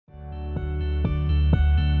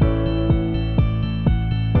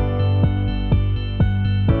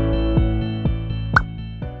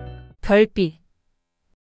별빛,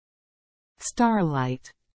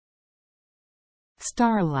 starlight,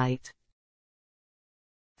 starlight,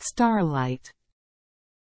 starlight,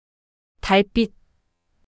 달빛,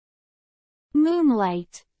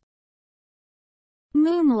 moonlight,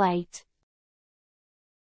 moonlight,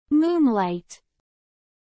 moonlight,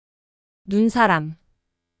 눈사람,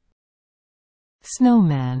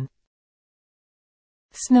 snowman,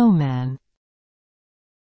 snowman,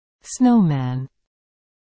 snowman,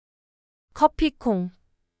 커피콩,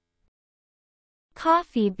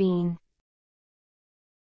 coffee bean,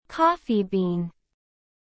 coffee bean,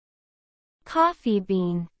 coffee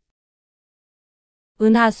bean,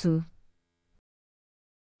 은하수,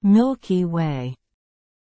 Milky Way,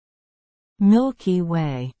 Milky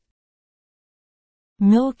Way,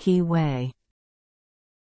 Milky Way,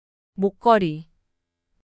 목걸이,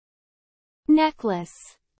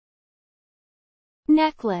 necklace,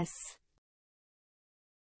 necklace,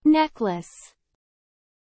 necklace,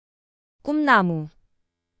 꿈나무,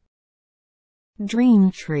 dream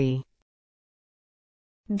tree,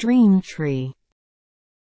 dream tree,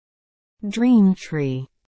 dream tree,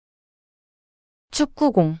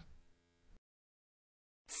 축구공,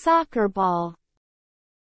 soccer ball,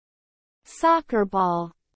 soccer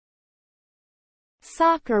ball,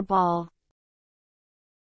 soccer ball,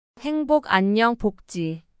 행복 안녕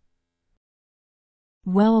복지,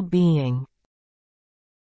 well-being,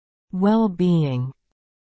 well-being,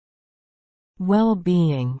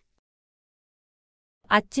 well-being,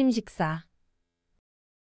 아침 식사,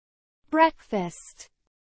 breakfast,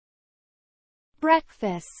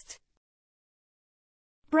 breakfast,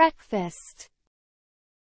 breakfast,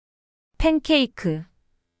 팬케이크,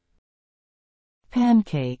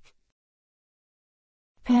 pancake,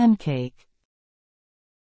 pancake,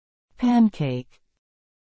 pancake,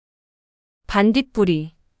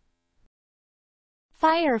 반딧불이,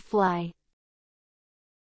 firefly,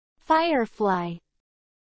 firefly,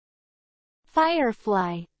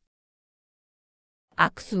 firefly,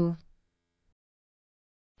 악수,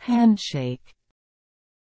 handshake,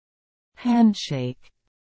 handshake,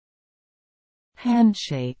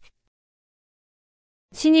 handshake,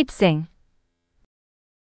 신입생,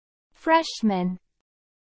 freshman,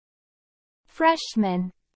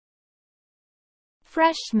 freshman,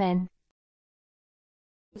 freshman,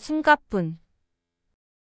 숨가쁜,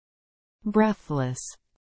 breathless,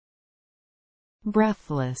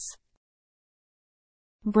 breathless,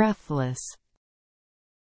 breathless,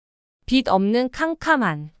 빛 없는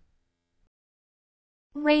캄캄한,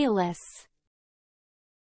 rayless,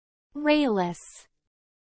 rayless,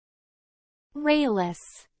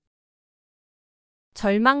 rayless,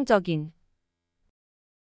 절망적인,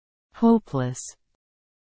 hopeless,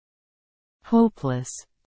 hopeless,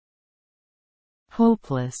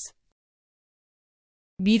 hopeless,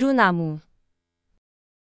 미루나무,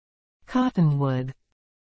 cottonwood,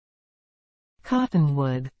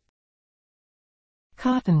 cottonwood,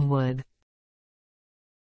 cottonwood,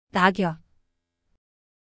 낙엽,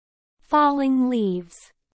 falling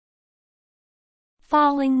leaves,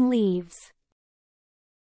 falling leaves,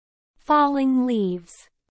 falling leaves,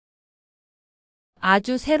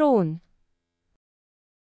 아주 새로운,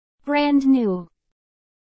 brand new,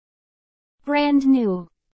 brand new,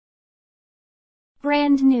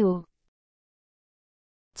 brand new,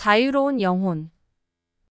 자유로운 영혼,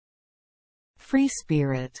 free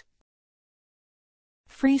spirit,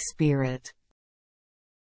 free spirit,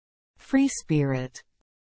 free spirit,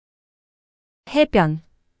 해변,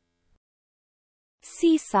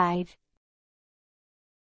 seaside,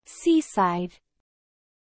 seaside,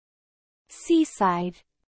 seaside,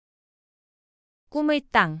 꿈의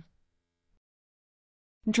땅,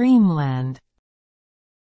 dreamland,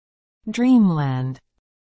 dreamland,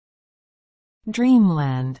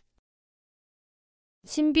 dreamland,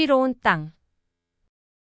 신비로운 땅,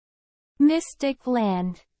 mystic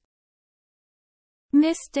land,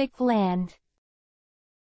 mystic land,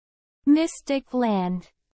 mystic land,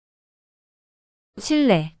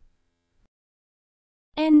 실내,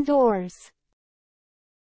 indoors,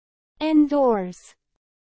 indoors,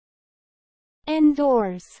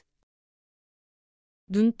 indoors,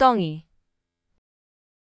 눈덩이,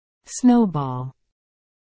 snowball,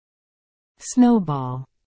 snowball,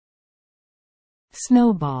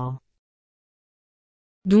 snowball,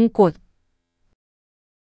 눈꽃,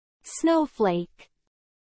 snowflake,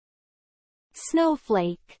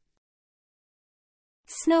 snowflake,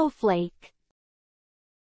 snowflake,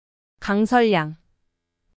 강설량,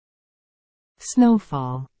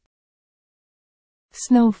 snowfall,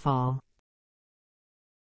 snowfall,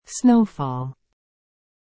 snowfall,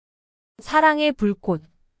 사랑의 불꽃,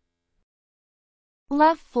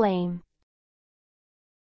 Love flame.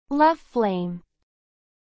 Love flame.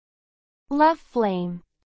 Love flame.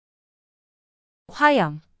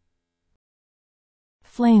 화염,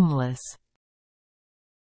 flameless,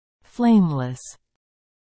 flameless,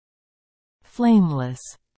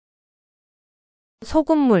 flameless,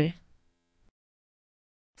 소금물,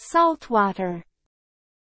 Salt water.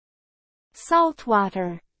 Salt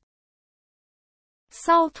water.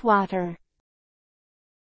 Salt water.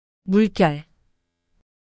 물결,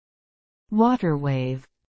 water wave,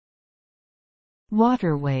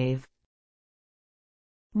 water wave,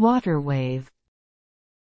 water wave,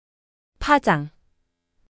 파장,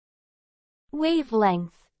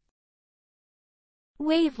 Wavelength.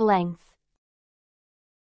 Wavelength.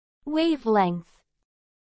 Wavelength.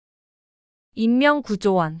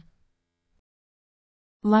 인명구조원,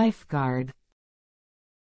 lifeguard,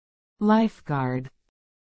 lifeguard,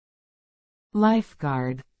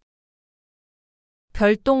 lifeguard,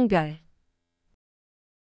 별똥별,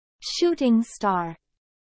 Shooting star.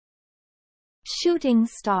 Shooting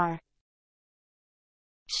star.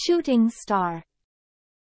 Shooting star.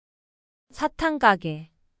 사탕가게,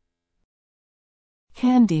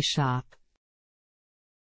 candy shop,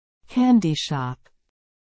 candy shop,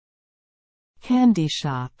 candy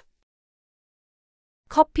shop,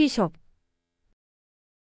 커피숍,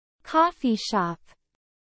 Coffee shop.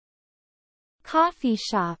 Coffee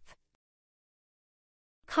shop.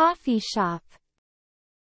 Coffee shop.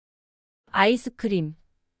 아이스크림,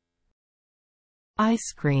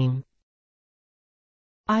 ice cream,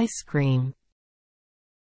 ice cream,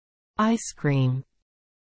 ice cream,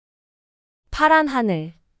 파란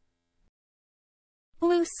하늘,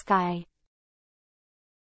 Blue sky.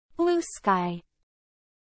 Blue sky.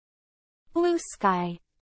 Blue sky.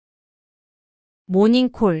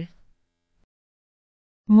 모닝콜,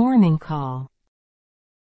 morning call,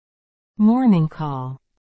 morning call,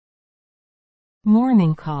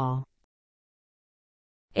 morning call,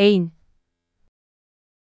 애인,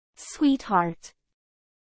 Sweetheart.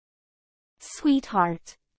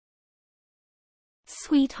 Sweetheart.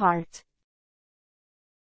 Sweetheart.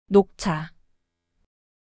 녹차,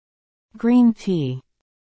 green tea,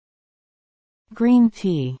 green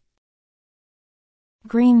tea,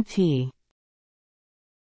 green tea,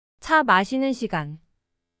 차 마시는 시간,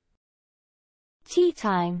 Tea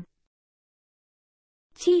time.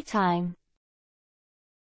 Tea time.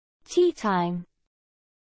 Tea time.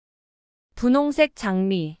 분홍색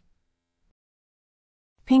장미,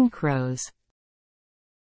 pink rose,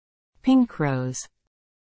 pink rose,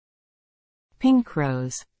 pink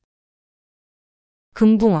rose,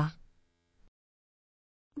 금붕어,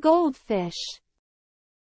 Goldfish.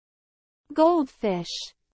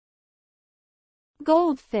 Goldfish.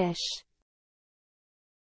 Goldfish.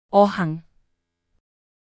 어항,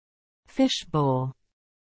 fishbowl,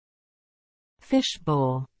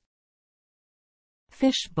 fishbowl,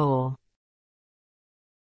 fishbowl,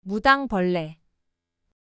 무당벌레,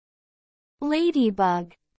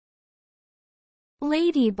 Ladybug.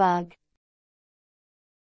 Ladybug.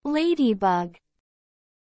 Ladybug.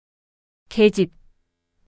 계집,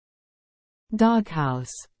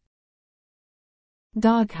 doghouse,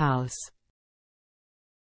 doghouse,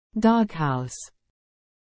 doghouse,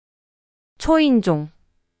 초인종,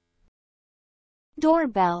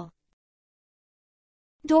 Doorbell.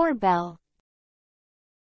 Doorbell.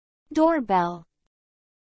 Doorbell.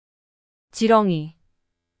 지렁이,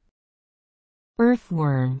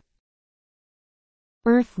 earthworm,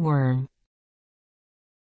 earthworm,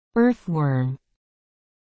 earthworm,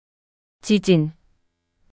 지진,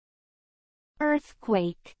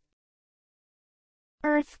 Earthquake.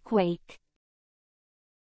 Earthquake.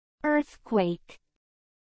 Earthquake.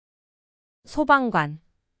 소방관,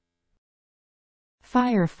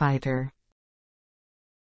 firefighter,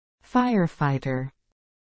 firefighter,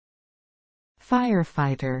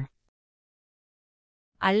 firefighter,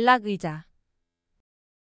 안락의자,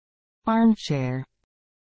 armchair,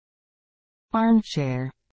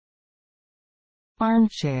 armchair,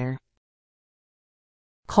 armchair,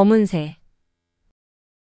 검은새,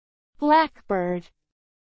 Blackbird.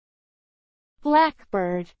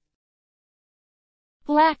 Blackbird.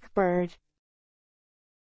 Blackbird.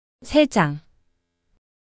 새장,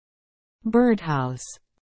 birdhouse,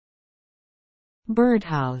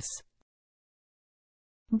 birdhouse,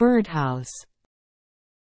 birdhouse,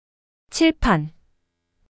 칠판,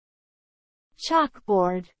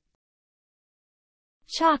 Chalkboard.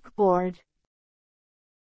 Chalkboard.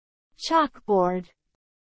 Chalkboard.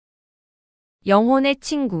 영혼의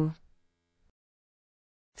친구,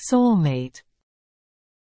 soulmate,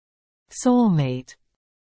 soulmate,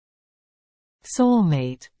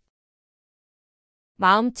 soulmate,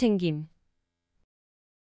 마음챙김,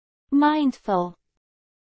 mindful,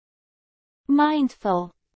 mindful,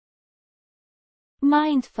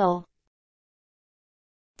 mindful,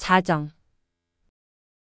 자정,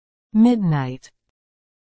 midnight,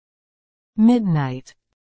 midnight,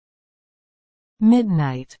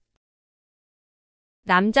 midnight,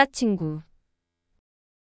 남자친구,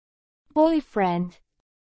 boyfriend,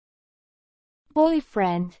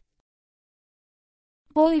 boyfriend,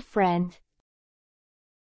 boyfriend,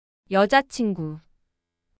 여자친구,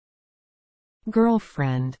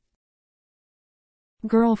 girlfriend,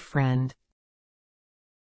 girlfriend,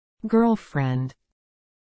 girlfriend,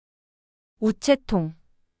 우체통,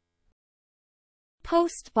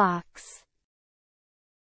 postbox,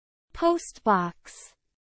 postbox,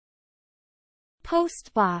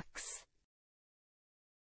 postbox,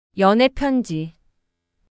 연애 편지,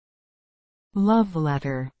 love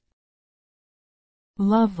letter,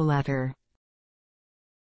 love letter,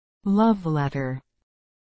 love letter,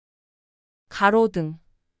 가로등,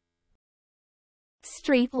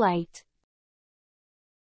 street light,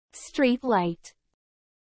 street light,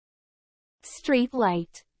 street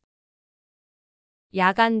light,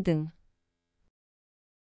 야간등,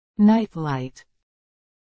 nightlight,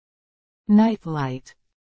 nightlight,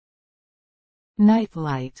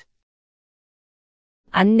 nightlight,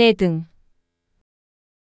 안내등,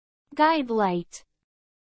 guide light,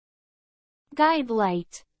 guide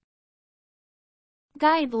light,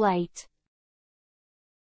 guide light,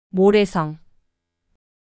 모래성,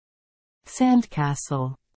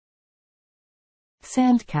 sandcastle,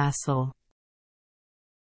 sandcastle,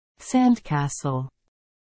 sandcastle,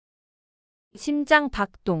 심장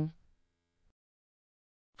박동,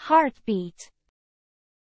 heartbeat,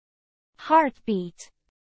 heartbeat,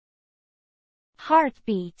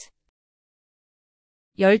 heartbeat,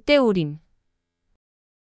 열대우림,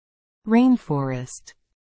 rainforest,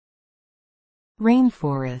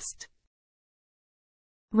 rainforest,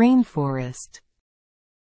 rainforest,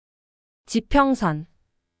 지평선,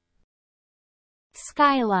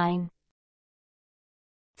 skyline,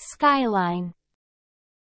 skyline,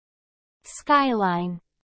 skyline,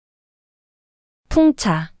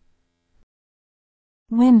 풍차,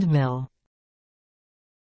 windmill,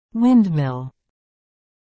 windmill,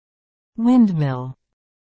 windmill,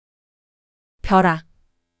 벼락,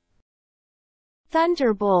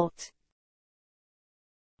 thunderbolt,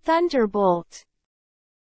 thunderbolt,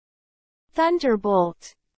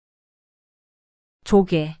 thunderbolt,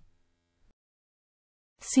 조개,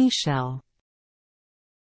 seashell,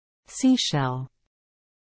 seashell,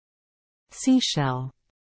 seashell,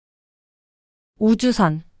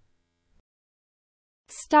 우주선,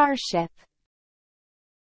 starship,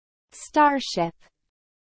 starship,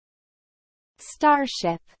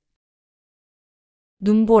 starship,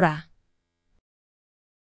 눈보라,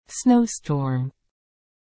 snowstorm,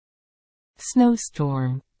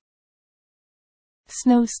 snowstorm,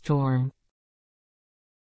 snowstorm,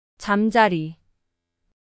 잠자리,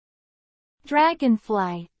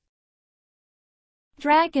 dragonfly,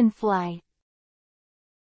 dragonfly,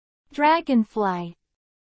 dragonfly,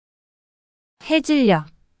 해질녘,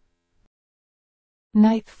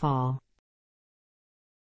 nightfall,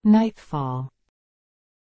 nightfall,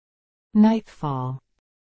 nightfall,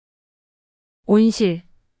 온실,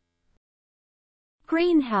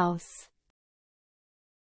 greenhouse,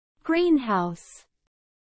 greenhouse,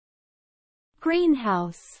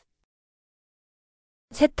 greenhouse,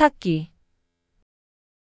 세탁기,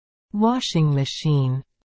 washing machine,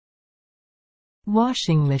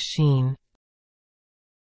 washing machine,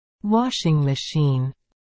 washing machine,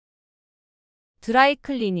 드라이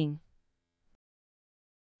클리닝,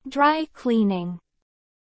 dry cleaning,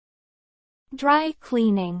 dry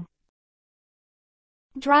cleaning,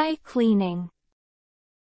 dry cleaning,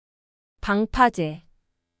 방파제,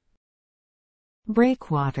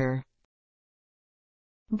 breakwater,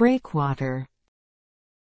 breakwater,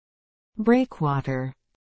 breakwater,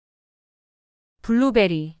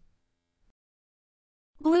 블루베리,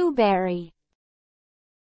 blueberry,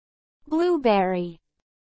 blueberry,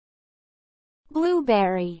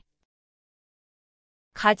 blueberry,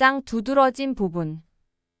 가장 두드러진 부분,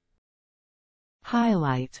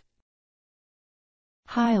 highlight,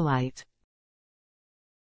 highlight,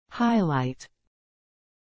 highlight,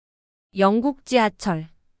 영국 지하철,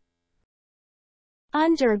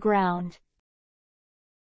 underground,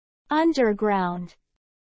 underground,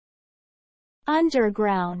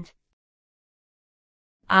 underground,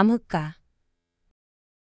 암흑가,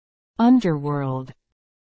 underworld,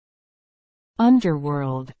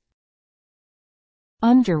 underworld,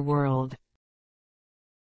 underworld,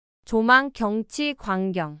 조망 경치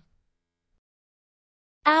광경,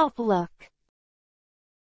 outlook,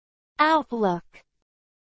 outlook,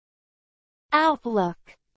 outlook,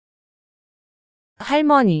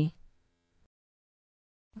 할머니,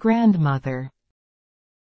 grandmother,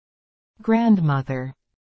 grandmother,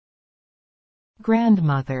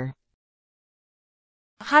 grandmother,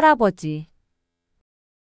 할아버지,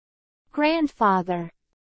 grandfather,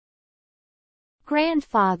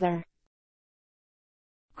 grandfather,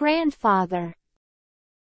 grandfather,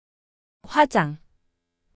 화장,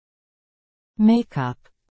 makeup,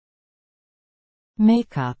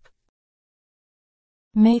 makeup,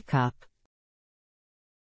 makeup,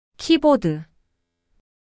 키보드,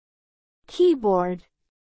 keyboard,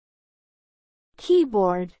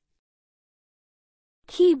 keyboard,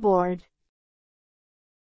 keyboard,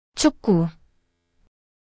 축구,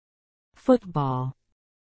 football,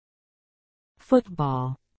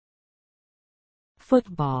 football,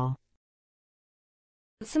 football,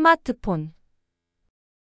 스마트폰,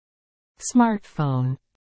 smartphone,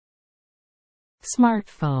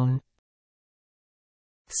 smartphone,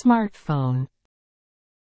 smartphone,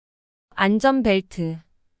 안전벨트,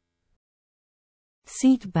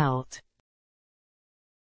 seat belt,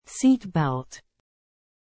 seat belt,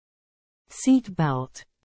 seat belt,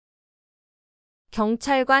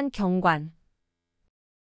 경찰관 경관,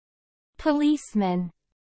 policeman,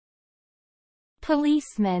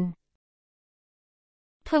 policeman,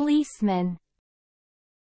 policeman,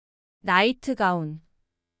 나이트가운,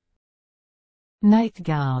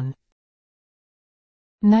 nightgown,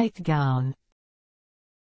 nightgown,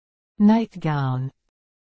 nightgown,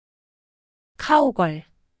 카우걸,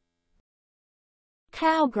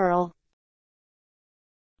 cowgirl,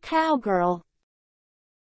 cowgirl,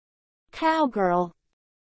 cowgirl,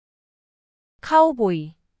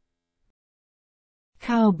 카우보이,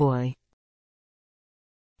 cowboy,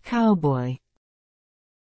 cowboy,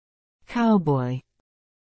 cowboy,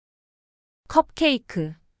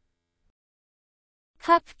 컵케이크,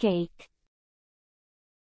 cupcake,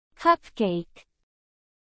 cupcake,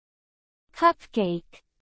 cupcake,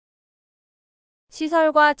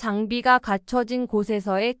 시설과 장비가 갖춰진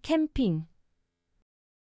곳에서의 캠핑,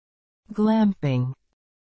 glamping,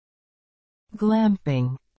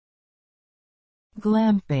 glamping,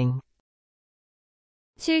 glamping,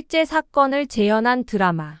 실제 사건을 재현한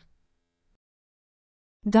드라마,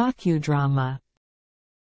 docudrama,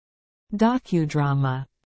 docudrama,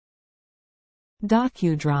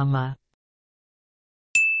 docudrama,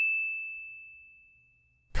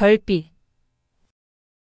 별빛,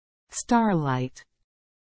 starlight,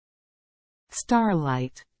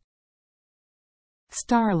 starlight,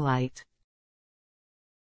 starlight,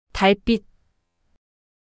 달빛,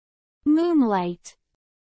 moonlight,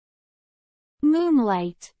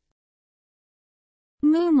 moonlight,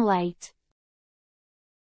 moonlight,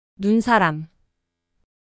 눈사람,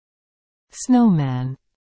 snowman,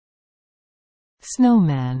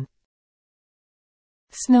 snowman,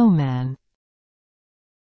 snowman,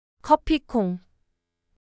 커피콩,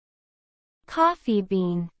 coffee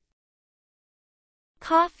bean,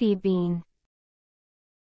 coffee bean,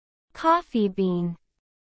 coffee bean,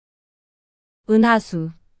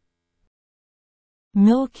 은하수,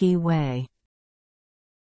 Milky Way,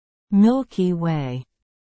 Milky Way,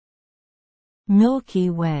 Milky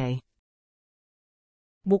Way,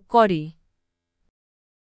 목걸이,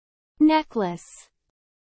 necklace,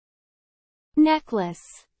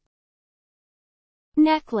 necklace,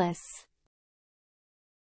 necklace,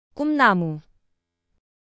 꿈나무,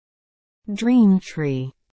 dream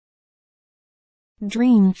tree,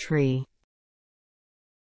 dream tree,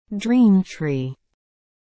 dream tree,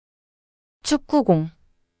 축구공,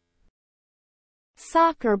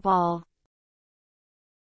 soccer ball,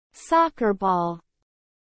 soccer ball,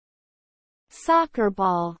 soccer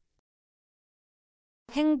ball,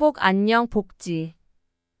 행복 안녕 복지,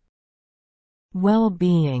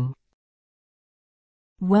 well-being,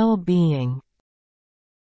 well-being,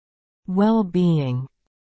 well-being,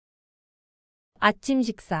 아침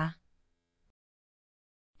식사,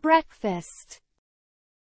 breakfast,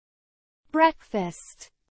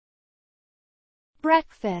 breakfast,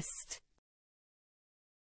 breakfast,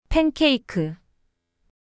 팬케이크,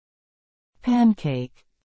 pancake,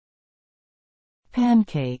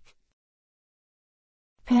 pancake,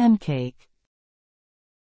 pancake,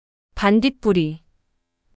 반딧불이,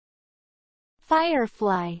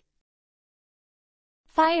 firefly,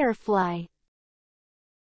 firefly,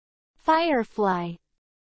 firefly,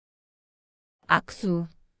 악수,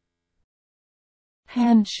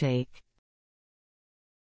 handshake,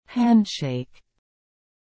 handshake,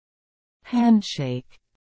 handshake,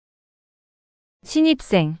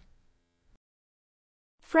 신입생,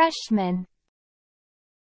 freshman,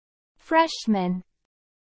 freshman,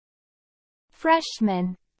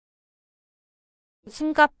 freshman,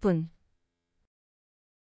 숨가쁜,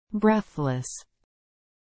 breathless,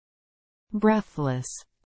 breathless,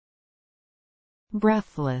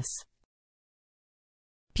 breathless,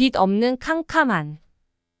 빛 없는 캄캄한,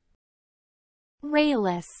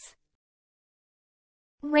 rayless,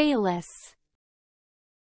 rayless,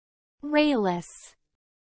 rayless,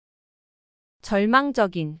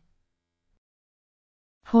 절망적인,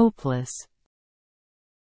 hopeless,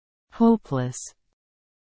 hopeless,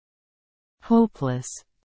 hopeless,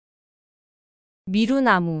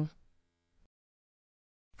 미루나무,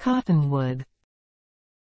 cottonwood,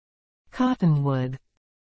 cottonwood,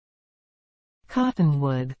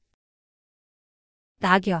 cottonwood,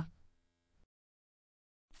 낙엽,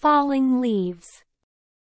 falling leaves,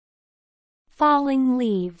 falling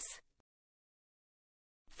leaves,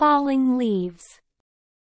 falling leaves,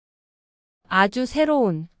 아주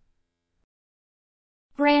새로운,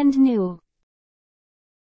 brand new,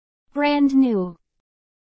 brand new,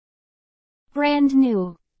 brand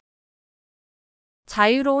new,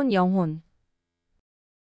 자유로운 영혼,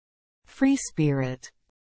 free spirit,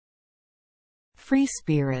 free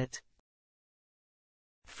spirit,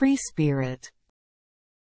 free spirit,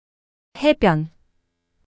 해변,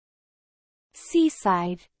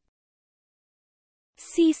 seaside,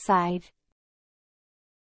 seaside,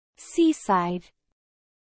 seaside,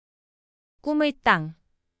 꿈의 땅,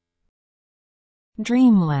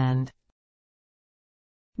 dreamland,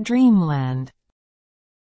 dreamland,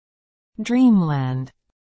 dreamland,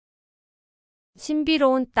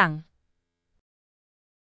 신비로운 땅,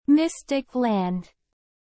 mystic land,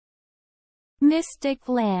 mystic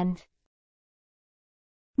land,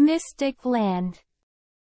 mystic land,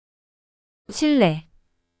 실내,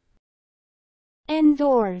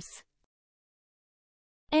 indoors,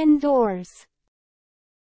 indoors,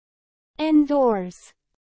 indoors,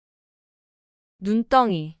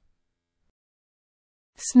 눈덩이,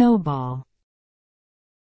 snowball,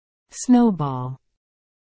 snowball,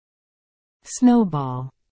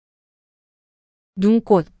 snowball,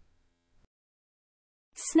 눈꽃,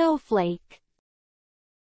 snowflake,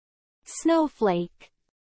 snowflake,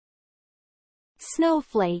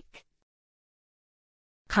 snowflake,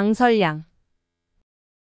 강설량,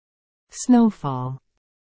 snowfall,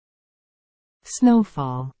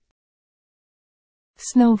 snowfall,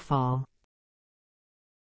 snowfall,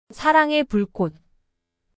 사랑의 불꽃,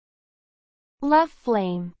 love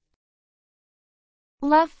flame,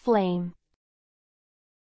 love flame,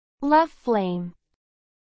 love flame,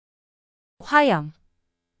 화염,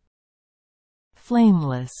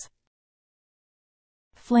 flameless,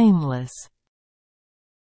 flameless,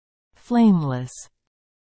 flameless,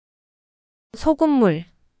 소금물,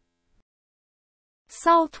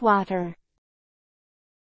 salt water,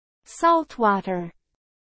 salt water,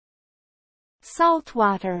 salt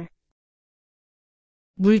water,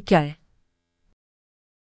 물결,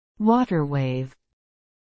 water wave,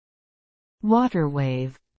 water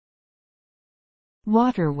wave,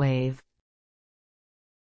 water wave,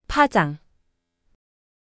 파장,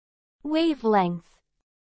 wavelength,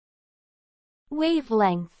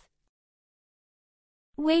 wavelength,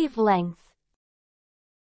 wavelength,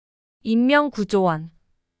 인명구조원,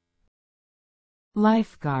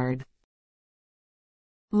 lifeguard,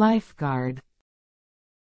 lifeguard,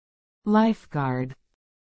 lifeguard,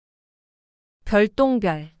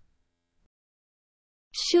 별똥별,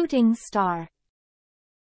 shooting star,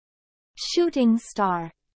 shooting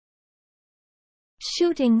star,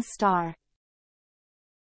 shooting star,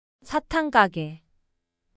 사탕가게,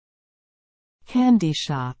 candy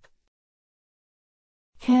shop,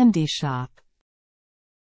 candy shop,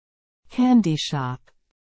 candy shop,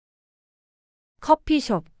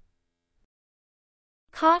 커피숍,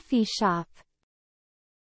 coffee shop,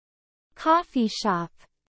 coffee shop,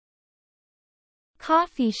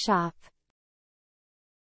 coffee shop,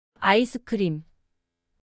 아이스크림,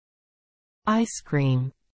 ice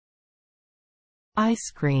cream,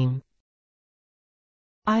 ice cream,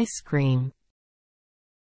 ice cream,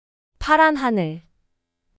 파란 하늘,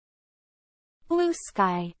 blue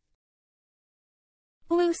sky,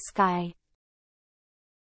 blue sky,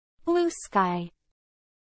 blue sky,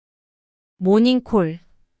 모닝콜,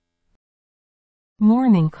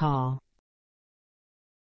 morning call,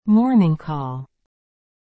 morning call,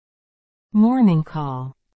 morning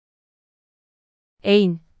call,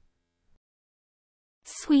 애인,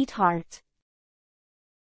 sweetheart,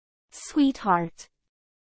 sweetheart,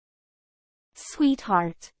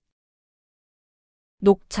 sweetheart,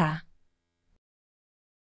 녹차,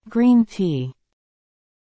 green tea,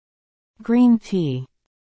 green tea,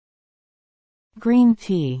 green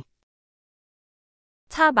tea,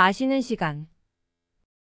 차 마시는 시간.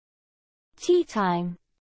 tea time,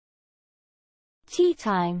 tea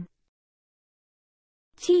time,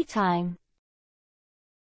 tea time.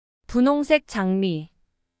 분홍색 장미.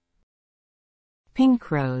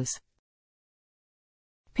 pink rose,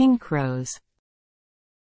 pink rose,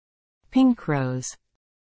 pink rose.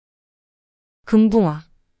 금붕어.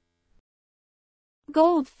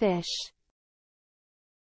 goldfish,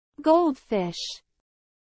 goldfish,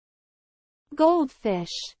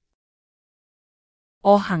 goldfish.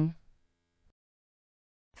 어항.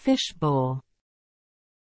 fishbowl,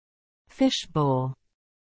 fishbowl,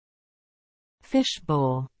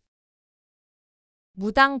 fishbowl.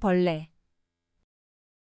 무당벌레.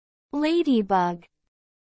 ladybug,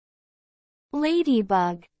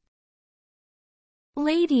 ladybug,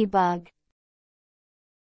 ladybug.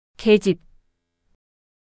 계집.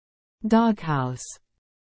 doghouse,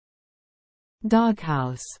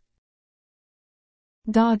 doghouse,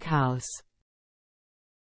 doghouse.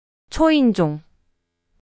 초인종.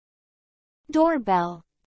 doorbell,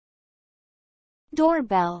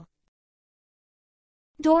 doorbell,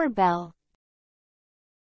 doorbell.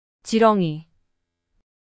 지렁이.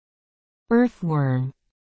 earthworm,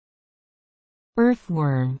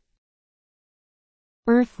 earthworm,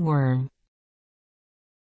 earthworm.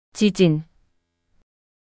 지진.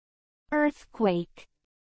 earthquake,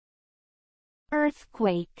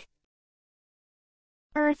 earthquake,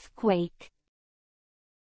 earthquake.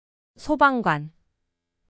 소방관.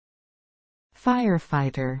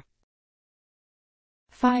 firefighter,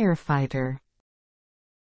 firefighter,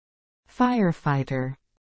 firefighter.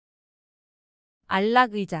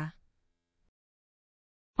 안락의자.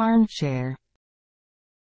 armchair,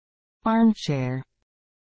 armchair,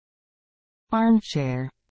 armchair.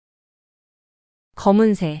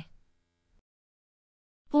 검은새.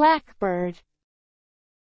 blackbird,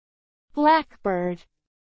 blackbird,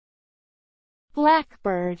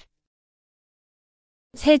 blackbird.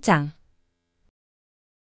 새장.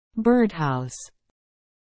 birdhouse,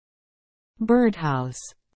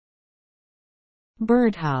 birdhouse,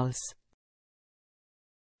 birdhouse.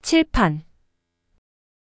 칠판.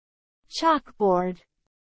 chalkboard,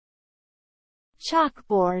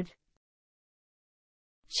 chalkboard,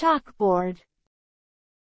 chalkboard.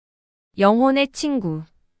 영혼의 친구.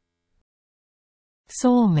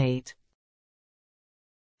 soulmate,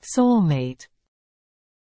 soulmate,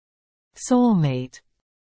 soulmate.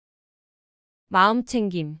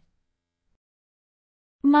 마음챙김.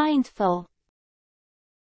 mindful,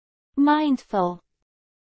 mindful,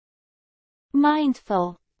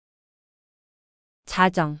 mindful.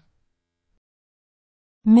 자정.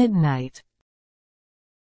 midnight,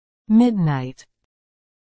 midnight,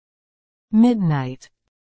 midnight.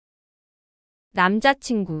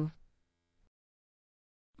 남자친구.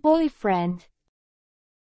 boyfriend,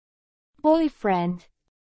 boyfriend,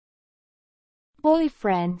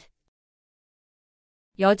 boyfriend.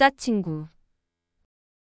 여자친구.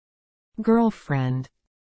 girlfriend,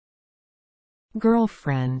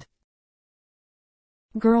 girlfriend,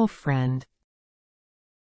 girlfriend.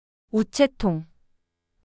 우체통.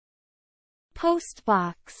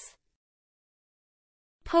 postbox,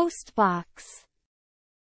 postbox,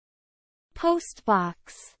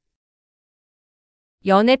 postbox.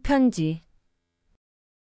 연애 편지.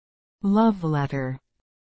 love letter,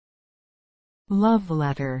 love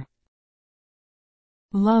letter,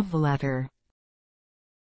 love letter.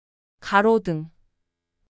 가로등.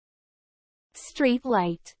 street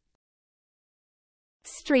light,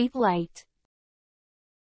 street light,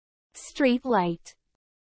 street light.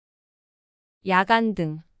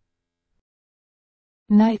 야간등.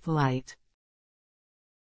 nightlight,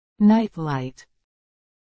 nightlight,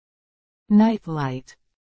 nightlight.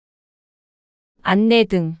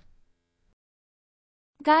 안내등.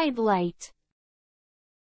 guide light,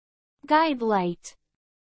 guide light,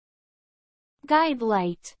 guide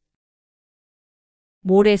light.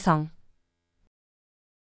 모래성.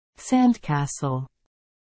 sandcastle,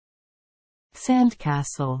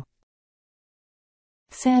 sandcastle,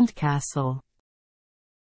 sandcastle.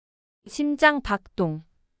 심장 박동.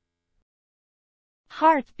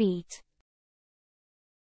 heartbeat,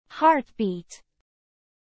 heartbeat,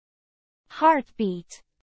 heartbeat.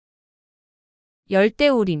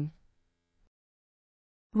 열대우림.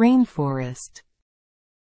 rainforest,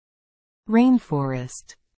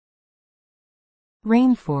 rainforest,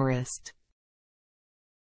 rainforest.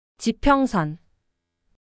 지평선.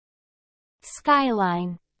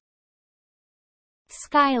 skyline,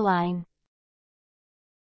 skyline,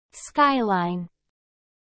 skyline.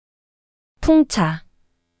 풍차.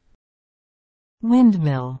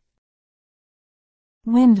 windmill,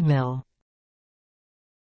 windmill,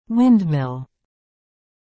 windmill,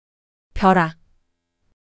 벼락,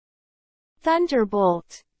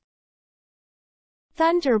 thunderbolt,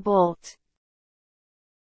 thunderbolt,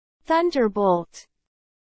 thunderbolt,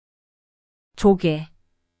 조개,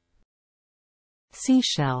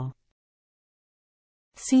 seashell,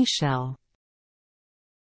 seashell,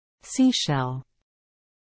 seashell,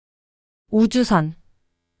 우주선,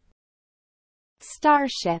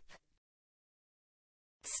 starship,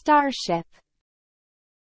 starship,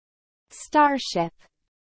 starship,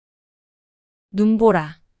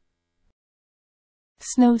 눈보라,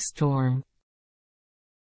 snowstorm,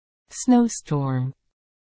 snowstorm,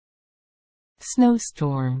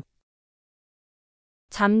 snowstorm,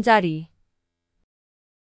 잠자리,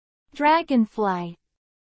 dragonfly,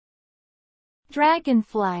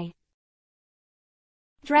 dragonfly,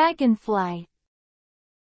 dragonfly,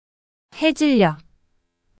 해질녘,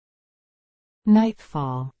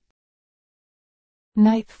 nightfall,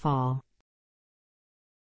 nightfall,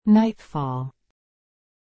 nightfall,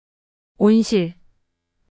 온실,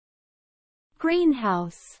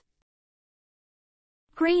 greenhouse,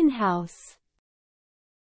 greenhouse,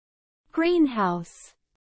 greenhouse,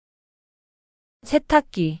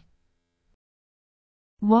 세탁기,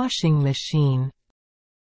 washing machine,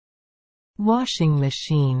 washing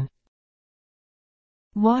machine,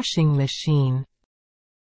 washing machine,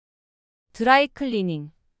 드라이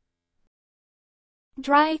클리닝,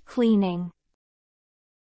 dry cleaning,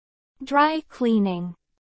 dry cleaning,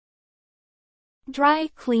 dry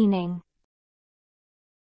cleaning,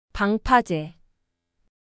 방파제,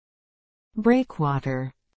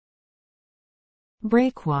 breakwater,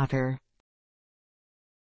 breakwater,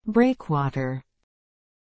 breakwater,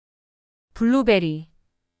 블루베리,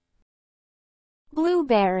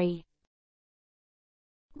 blueberry,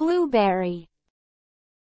 blueberry,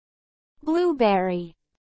 blueberry,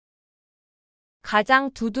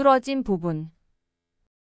 가장 두드러진 부분,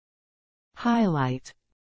 highlight,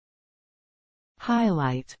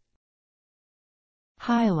 highlight,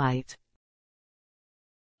 highlight,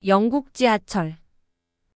 영국 지하철,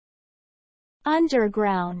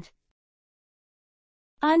 underground,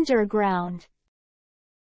 underground,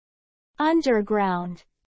 underground,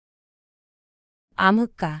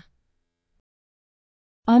 암흑가,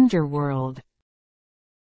 underworld,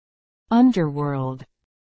 underworld,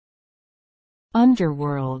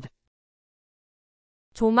 underworld,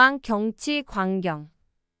 조망 경치 광경,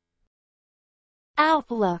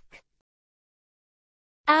 outlook,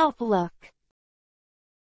 outlook,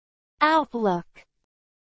 outlook,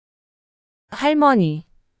 할머니,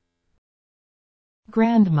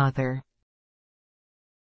 grandmother,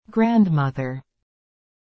 grandmother,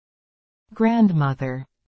 grandmother,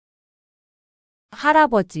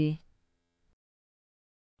 할아버지,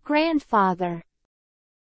 grandfather,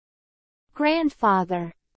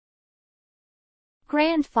 grandfather,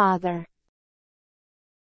 grandfather,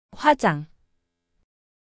 화장,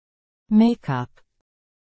 makeup,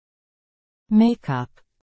 makeup,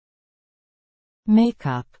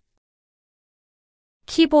 makeup,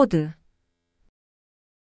 키보드,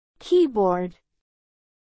 keyboard,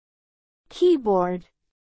 keyboard,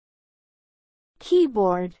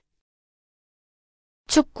 keyboard,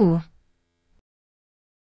 축구,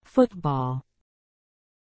 football,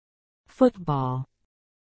 football,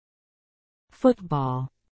 football,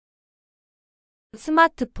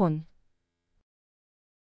 스마트폰,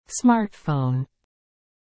 smartphone,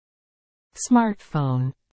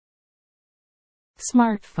 smartphone,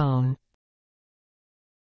 smartphone,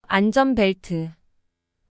 안전벨트,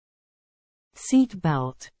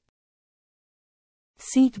 seatbelt,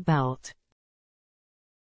 seatbelt,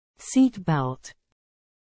 seatbelt,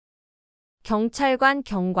 경찰관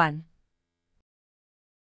경관,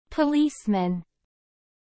 policeman,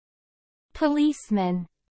 policeman,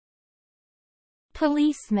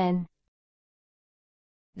 policeman,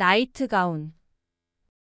 나이트 가운,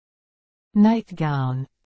 nightgown,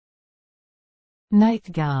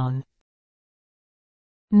 nightgown,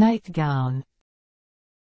 nightgown,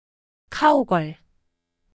 카우걸,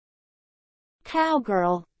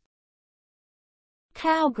 cowgirl,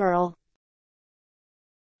 cowgirl,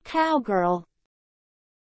 cowgirl,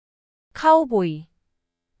 카우보이,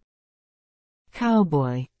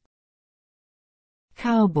 cowboy,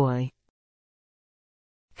 cowboy,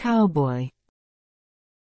 cowboy,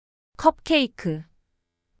 컵케이크,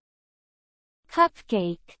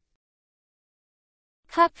 cupcake,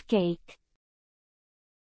 cupcake,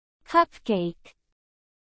 cupcake,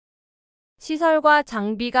 시설과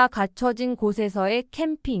장비가 갖춰진 곳에서의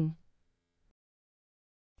캠핑,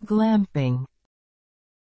 glamping,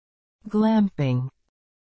 glamping,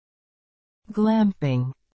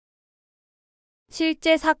 glamping,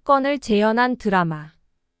 실제 사건을 재현한 드라마.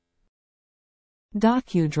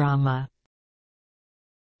 docudrama,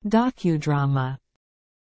 docudrama,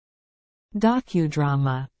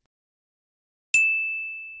 docudrama.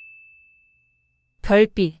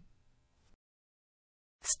 별빛.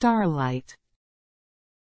 starlight,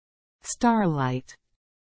 starlight,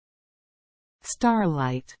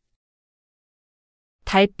 starlight.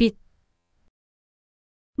 달빛.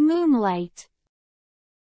 moonlight,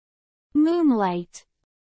 moonlight,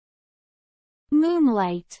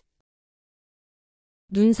 moonlight.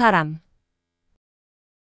 눈사람.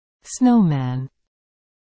 snowman,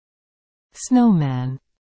 snowman,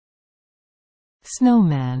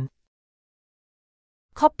 snowman.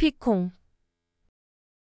 커피콩.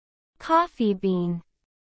 coffee bean,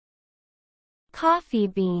 coffee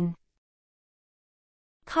bean,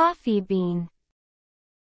 coffee bean.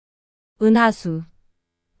 은하수.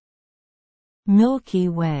 Milky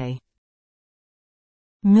Way,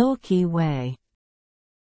 Milky Way,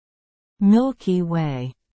 Milky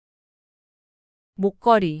Way.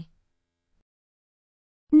 목걸이.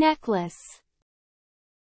 necklace,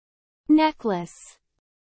 necklace,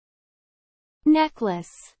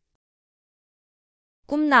 necklace.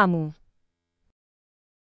 꿈나무.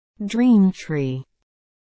 Dream tree,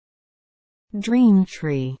 dream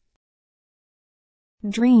tree,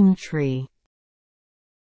 dream tree.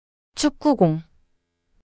 축구공.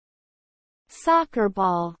 soccer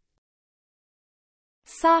ball,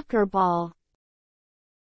 soccer ball,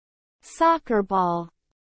 soccer ball.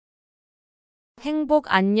 행복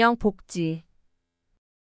안녕 복지.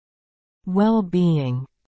 well-being,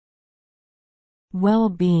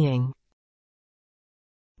 well-being,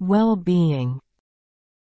 well-being.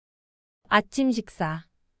 아침 식사.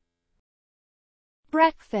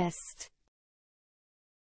 breakfast,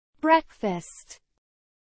 breakfast,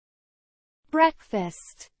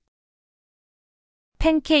 breakfast.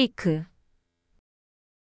 팬케이크.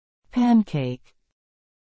 pancake,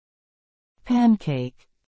 pancake,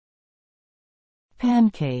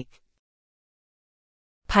 pancake.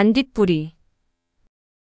 반딧불이.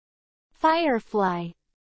 firefly,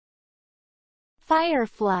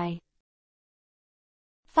 firefly,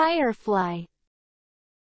 firefly.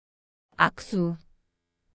 악수.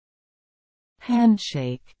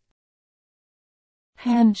 handshake,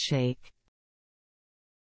 handshake,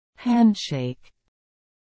 handshake.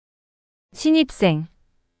 신입생.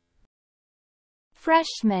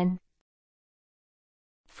 freshman,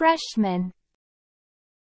 freshman,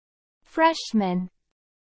 freshman.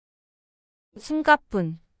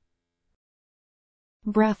 숨가쁜.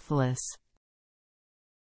 breathless,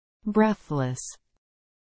 breathless,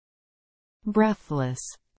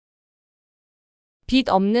 breathless. 빛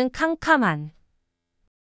없는 캄캄한.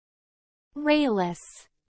 rayless,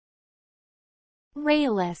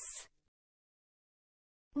 rayless,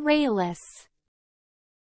 rayless.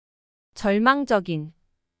 절망적인.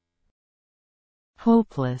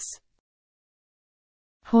 hopeless,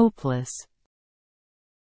 hopeless,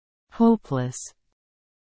 hopeless.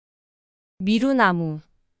 미루나무.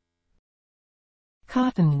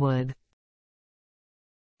 cottonwood,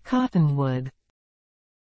 cottonwood,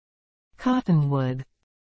 cottonwood.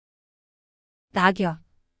 낙엽.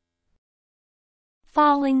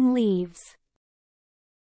 falling leaves,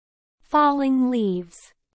 falling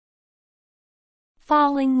leaves,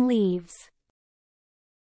 falling leaves.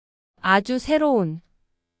 아주 새로운.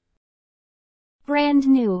 brand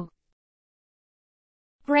new,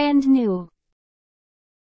 brand new,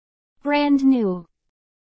 brand new.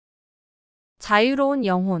 자유로운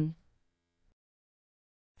영혼.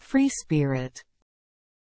 free spirit,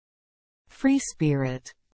 free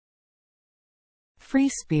spirit, free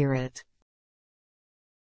spirit.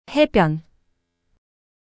 해변.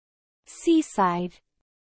 seaside,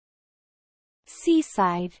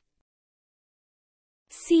 seaside,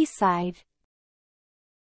 seaside.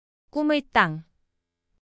 꿈의 땅.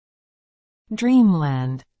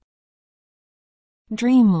 dreamland,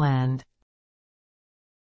 dreamland,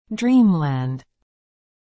 dreamland.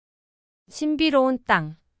 신비로운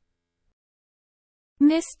땅.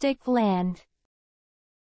 mystic land,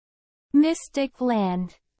 mystic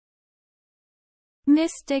land,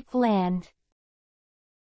 mystic land.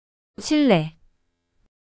 실내.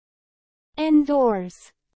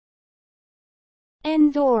 indoors,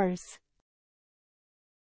 indoors,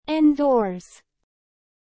 indoors.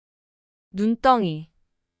 눈덩이.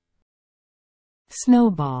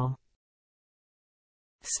 snowball,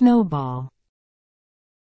 snowball,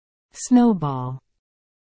 snowball.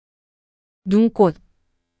 눈꽃.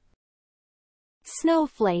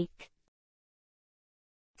 snowflake,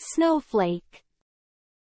 snowflake,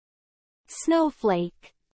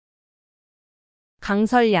 snowflake.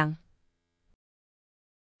 강설량,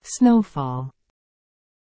 snowfall,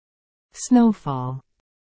 snowfall,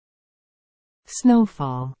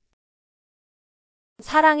 snowfall,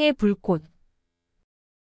 사랑의 불꽃,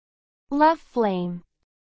 love flame,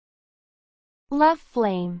 love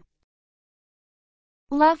flame,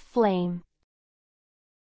 love flame,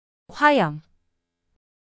 화염,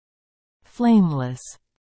 flameless,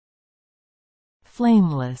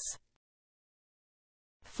 flameless,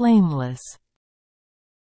 flameless,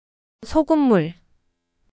 소금물,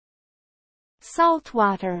 salt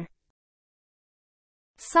water,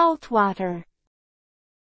 salt water,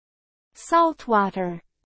 salt water,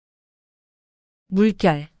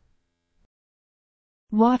 물결,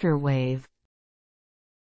 water wave,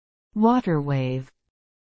 water wave,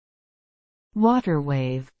 water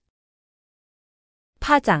wave,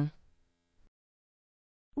 파장,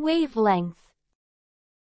 wavelength,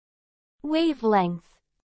 wavelength,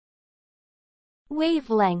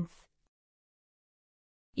 wavelength,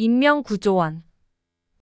 인명구조원,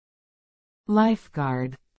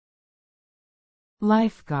 lifeguard,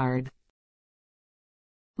 lifeguard,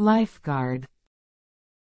 lifeguard,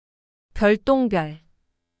 별똥별,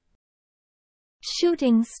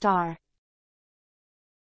 shooting star,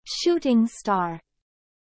 shooting star,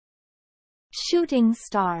 shooting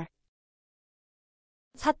star,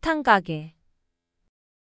 사탕가게,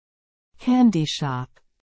 candy shop,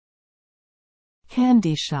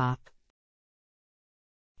 candy shop,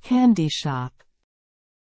 candy shop,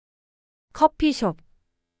 커피숍,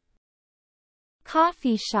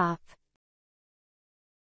 coffee shop,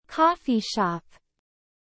 coffee shop,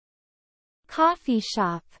 coffee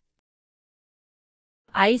shop,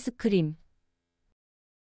 아이스크림,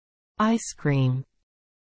 ice cream,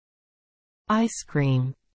 ice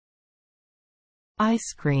cream,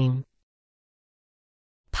 ice cream,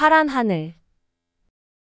 파란 하늘,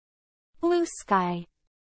 blue sky,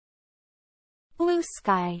 blue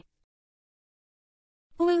sky,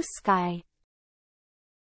 blue sky,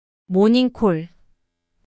 모닝콜,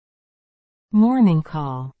 morning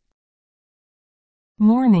call,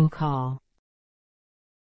 morning call,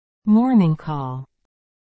 morning call,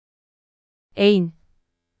 애인,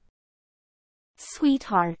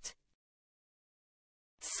 sweetheart,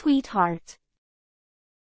 sweetheart,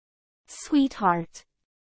 sweetheart,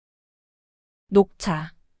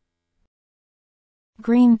 녹차,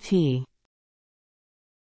 green tea,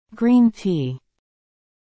 green tea,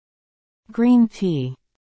 green tea,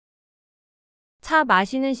 차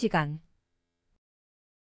마시는 시간,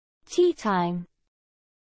 tea time,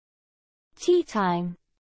 tea time,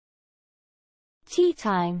 tea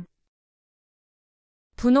time,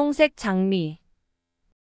 분홍색 장미,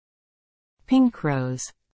 pink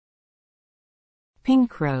rose,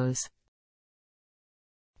 pink rose,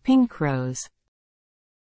 pink rose,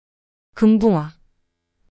 금붕어,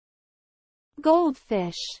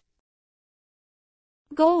 goldfish,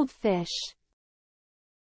 goldfish,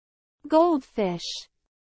 goldfish,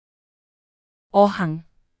 어항,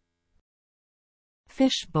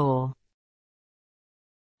 fishbowl,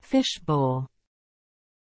 fishbowl,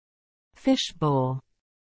 fishbowl,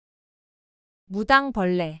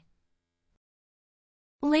 무당벌레,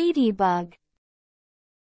 ladybug,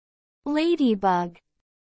 ladybug,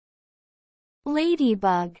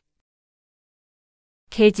 ladybug,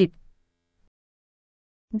 계집,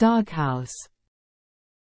 doghouse,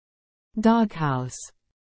 doghouse,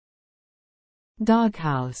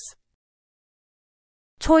 doghouse,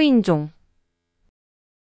 초인종,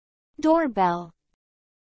 doorbell,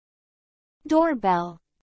 doorbell,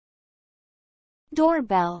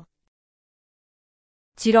 doorbell,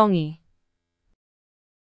 지렁이,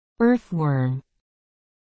 earthworm,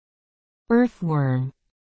 earthworm,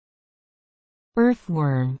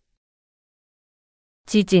 earthworm,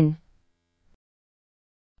 지진,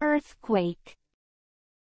 earthquake,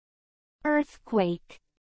 earthquake,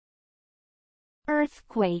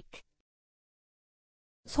 earthquake,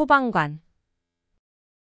 소방관,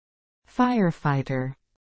 firefighter,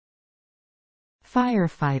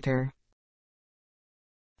 firefighter,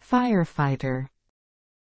 firefighter,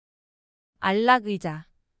 안락의자,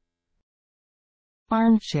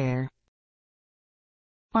 armchair,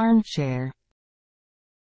 armchair,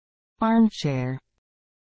 armchair,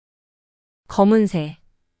 검은새,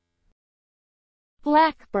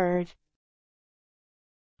 blackbird,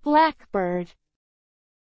 blackbird,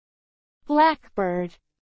 blackbird,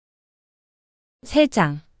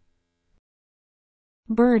 새장,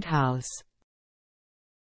 birdhouse,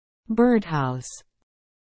 birdhouse,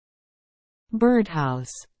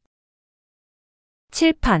 birdhouse,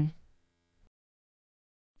 칠판,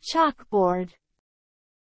 chalkboard,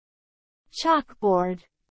 chalkboard,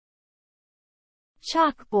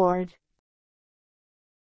 chalkboard,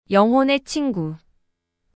 영혼의 친구,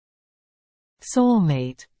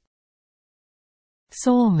 soulmate,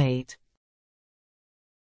 soulmate,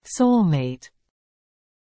 soulmate,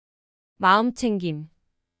 마음챙김,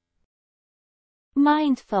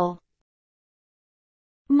 mindful,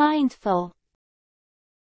 mindful,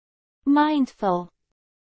 mindful,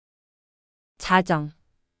 자정,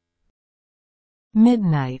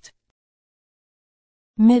 midnight,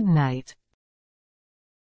 midnight,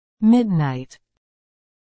 midnight,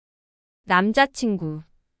 남자친구,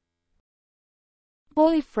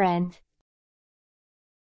 boyfriend,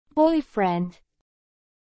 boyfriend,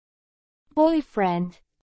 boyfriend,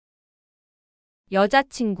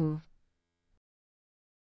 여자친구,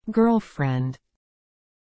 girlfriend,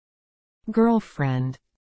 girlfriend,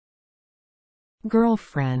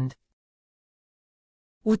 girlfriend,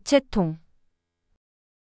 우체통,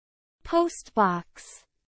 postbox,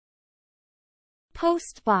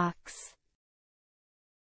 postbox,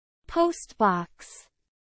 postbox,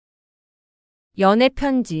 연애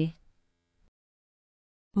편지,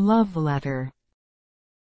 love letter,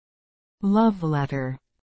 love letter,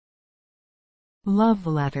 love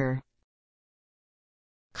letter,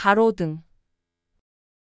 가로등,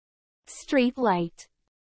 street light,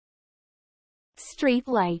 street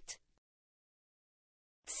light,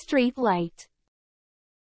 street light,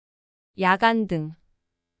 야간등,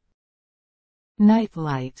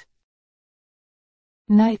 nightlight,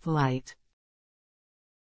 nightlight,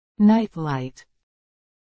 nightlight,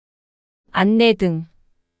 안내등,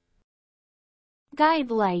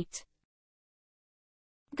 guide light,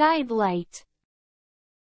 guide light,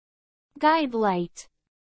 guide light,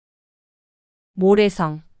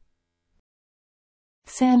 모래성,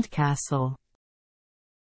 sandcastle,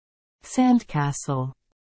 sandcastle,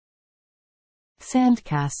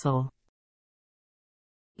 sandcastle,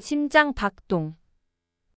 심장 박동,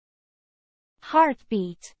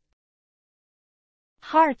 heartbeat,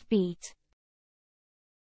 heartbeat,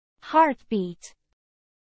 heartbeat,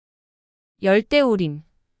 열대우림,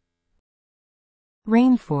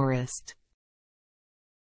 rainforest,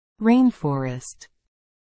 rainforest,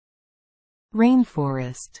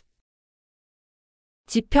 rainforest,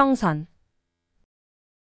 지평선,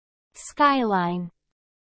 skyline,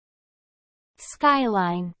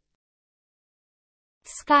 skyline,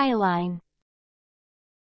 skyline,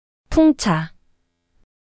 풍차,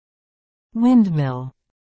 windmill,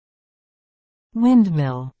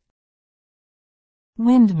 windmill,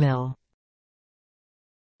 windmill,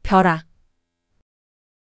 벼락,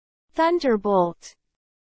 thunderbolt,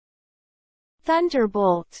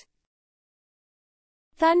 thunderbolt,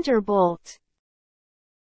 thunderbolt,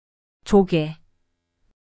 조개,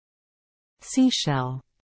 seashell,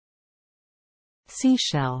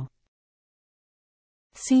 seashell,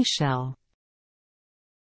 seashell,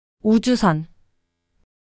 우주선,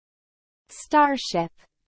 starship,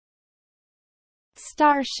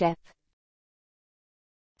 starship,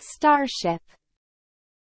 starship,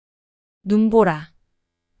 눈보라,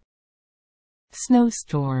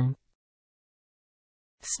 snowstorm,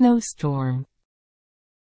 snowstorm,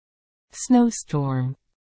 snowstorm,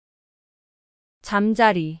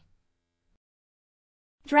 잠자리,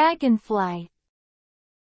 dragonfly,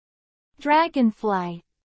 dragonfly,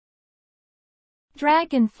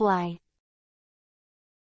 dragonfly,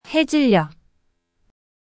 해질녘,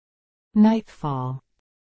 nightfall,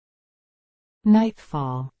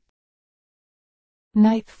 nightfall,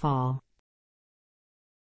 nightfall,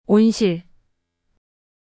 온실,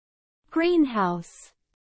 greenhouse,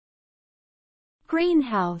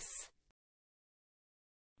 greenhouse,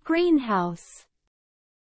 greenhouse,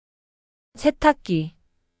 세탁기,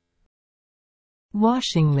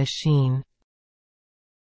 washing machine,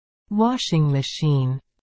 washing machine,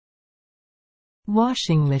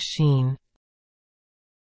 washing machine,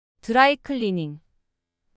 드라이 클리닝,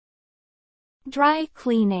 dry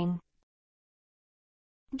cleaning,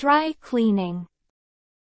 dry cleaning,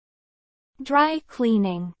 dry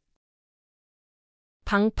cleaning,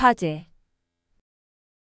 방파제,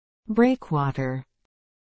 breakwater,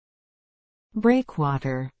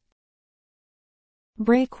 breakwater,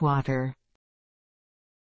 breakwater,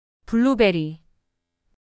 블루베리,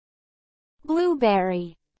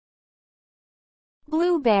 blueberry,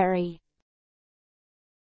 blueberry,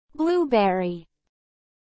 blueberry,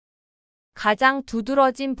 가장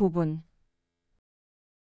두드러진 부분,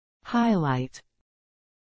 highlight,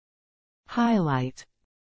 highlight,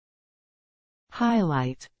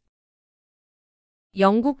 highlight,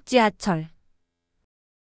 영국 지하철,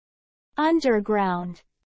 underground,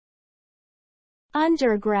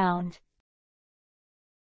 underground,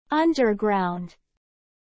 underground,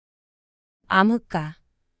 암흑가,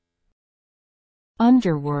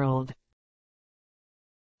 underworld,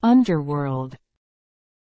 underworld,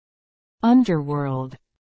 underworld,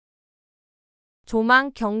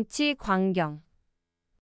 조망, 경치, 광경,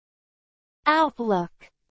 outlook,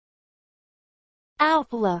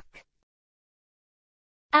 outlook,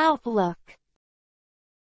 outlook,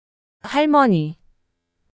 할머니,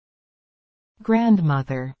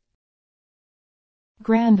 grandmother,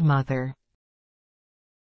 grandmother,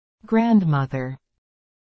 grandmother,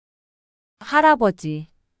 할아버지,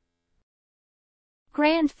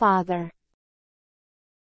 grandfather,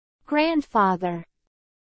 grandfather,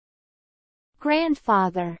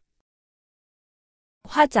 grandfather,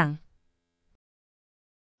 화장,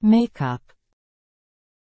 makeup,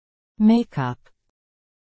 makeup,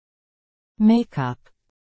 makeup,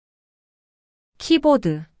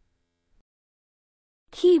 키보드,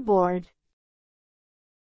 keyboard,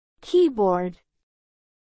 keyboard,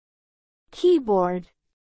 keyboard,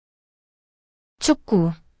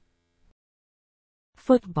 축구,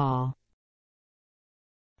 football,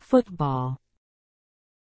 football,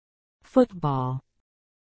 football,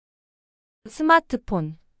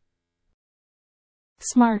 스마트폰,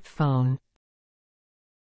 smartphone,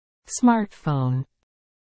 smartphone,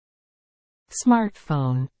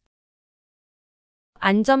 smartphone,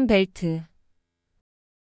 안전벨트,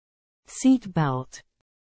 seat belt,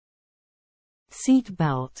 seat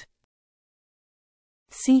belt,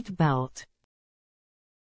 seat belt,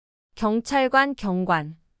 경찰관,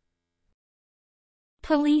 경관,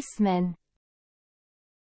 policeman,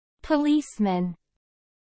 policeman,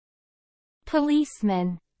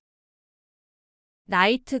 policeman,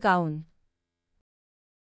 나이트가운,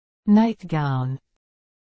 nightgown,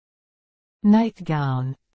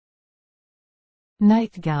 nightgown,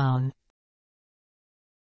 nightgown,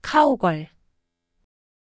 카우걸,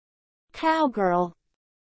 cowgirl,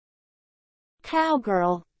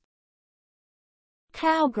 cowgirl,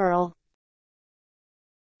 cowgirl,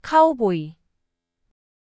 카우보이,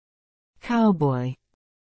 cowboy,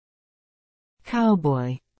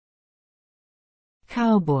 cowboy,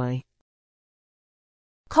 cowboy,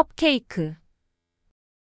 컵케이크,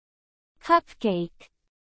 cupcake,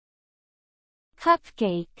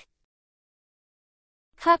 cupcake,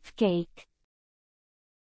 cupcake,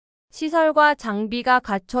 시설과 장비가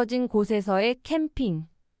갖춰진 곳에서의 캠핑,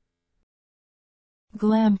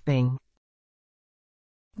 glamping,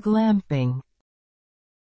 glamping,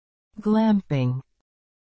 glamping,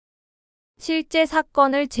 실제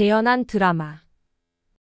사건을 재현한 드라마,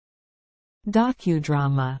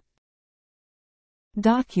 docudrama,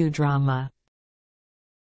 docudrama,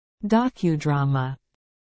 docudrama,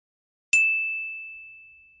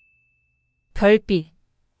 별빛,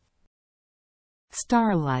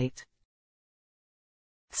 starlight,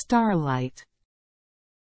 starlight,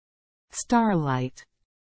 starlight,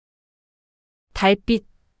 달빛,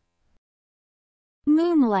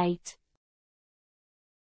 moonlight,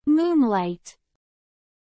 moonlight,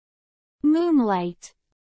 moonlight,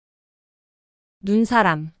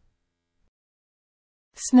 눈사람,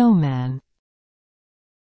 snowman,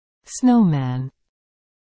 snowman,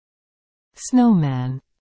 snowman,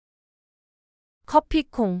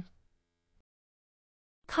 커피콩,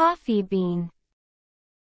 coffee bean,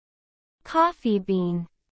 coffee bean,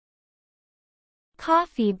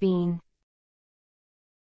 coffee bean,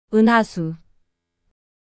 은하수,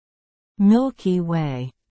 Milky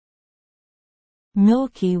Way,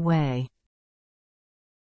 Milky Way,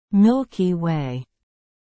 Milky Way,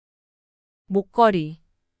 목걸이,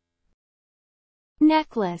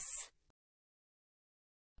 necklace,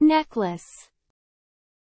 necklace,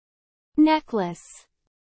 necklace,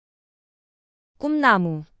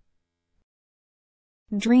 꿈나무,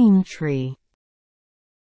 dream tree,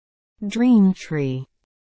 dream tree,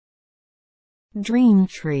 dream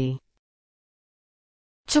tree,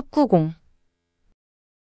 축구공,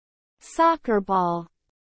 soccer ball,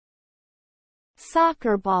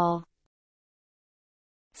 soccer ball,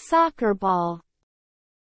 soccer ball,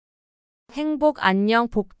 행복, 안녕,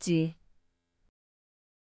 복지,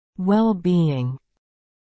 well-being,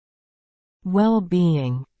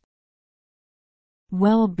 well-being,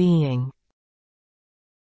 well-being,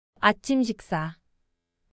 아침 식사,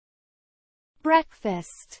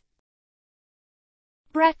 breakfast,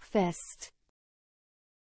 breakfast,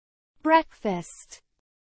 breakfast,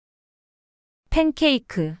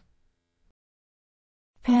 팬케이크,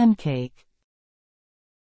 pancake,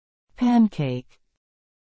 pancake,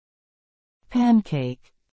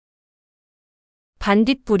 pancake,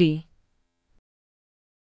 반딧불이,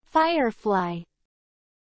 firefly,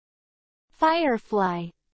 firefly,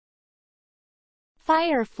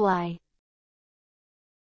 firefly,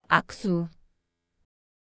 악수,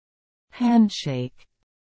 handshake,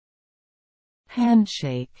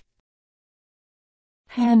 handshake,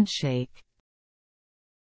 handshake,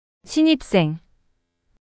 신입생,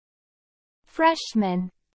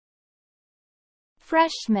 freshman,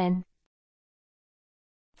 freshman,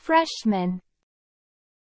 freshman,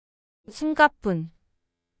 숨가쁜,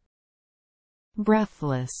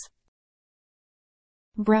 breathless,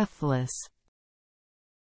 breathless,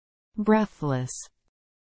 breathless,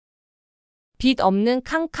 빛 없는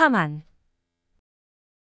캄캄한,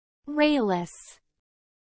 rayless,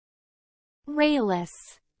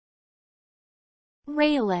 rayless,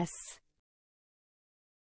 rayless,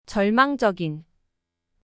 절망적인,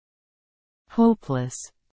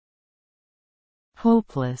 hopeless,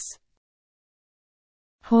 hopeless,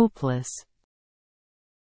 hopeless,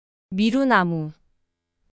 미루나무,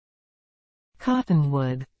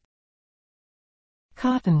 cottonwood,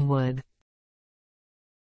 cottonwood,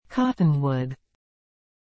 cottonwood,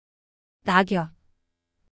 낙엽,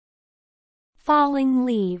 falling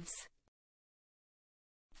leaves,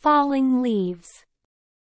 falling leaves,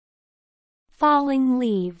 falling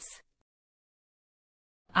leaves,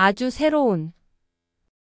 아주 새로운,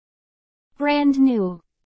 brand new,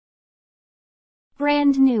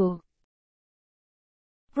 brand new,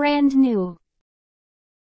 brand new,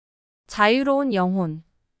 자유로운 영혼,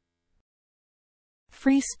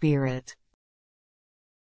 free spirit,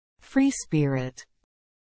 free spirit,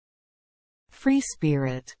 free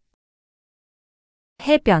spirit,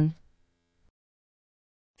 해변,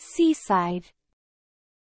 seaside,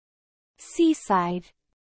 seaside,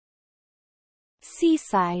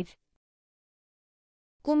 seaside,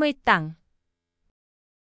 꿈의 땅,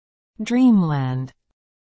 dreamland,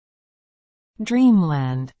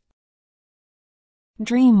 dreamland,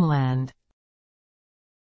 dreamland,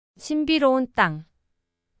 신비로운 땅,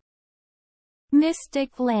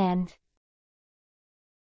 mystic land,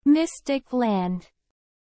 mystic land,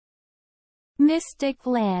 mystic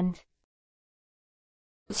land,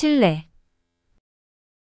 실내,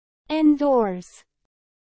 indoors,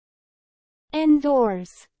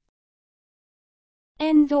 indoors,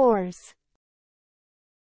 indoors,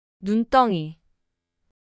 눈덩이,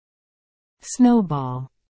 snowball,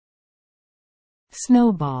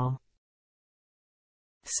 snowball,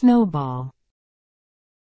 snowball,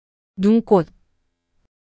 눈꽃,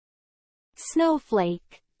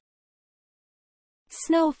 snowflake,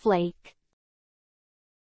 snowflake,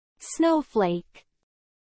 snowflake,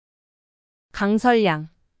 강설량,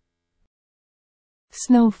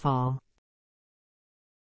 snowfall,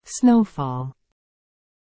 snowfall,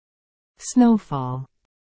 snowfall,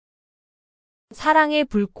 사랑의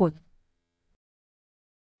불꽃,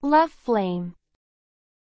 love flame,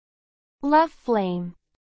 love flame,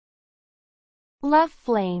 love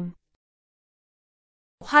flame,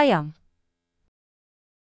 화염,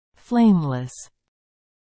 flameless,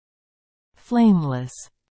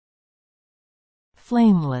 flameless,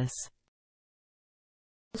 flameless,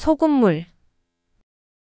 소금물,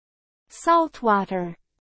 salt water,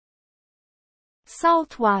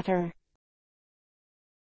 salt water,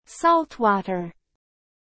 salt water,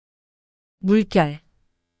 물결,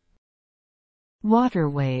 water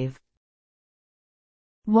wave,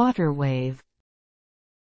 water wave,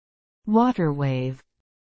 water wave,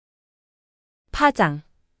 파장,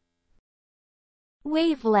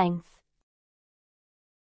 wavelength,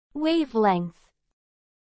 wavelength,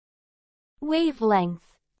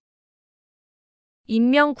 wavelength,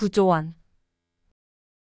 인명구조원,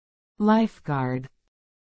 lifeguard,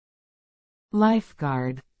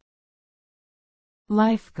 lifeguard,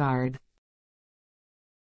 lifeguard,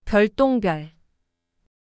 별똥별,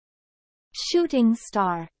 shooting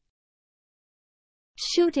star,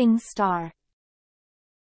 shooting star,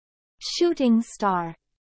 shooting star,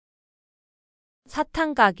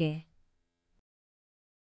 사탕가게,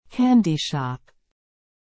 candy shop,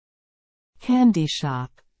 candy shop,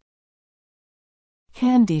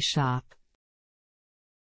 candy shop,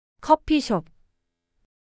 커피숍,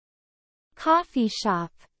 coffee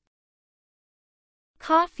shop,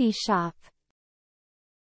 coffee shop,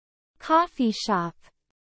 coffee shop,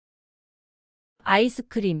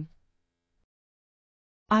 아이스크림,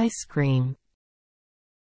 ice cream,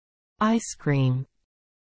 ice cream,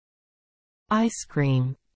 ice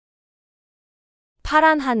cream,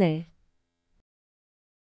 파란 하늘,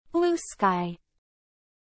 blue sky,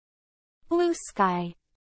 blue sky,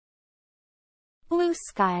 blue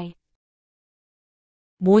sky,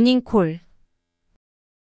 모닝콜,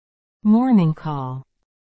 morning call,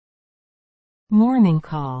 morning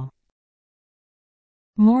call,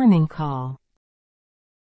 morning call,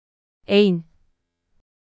 애인,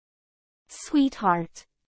 sweetheart,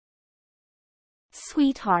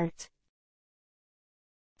 sweetheart,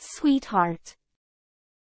 sweetheart,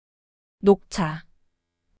 녹차,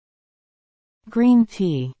 green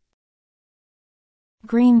tea,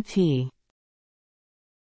 green tea,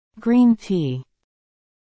 green tea,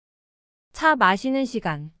 차 마시는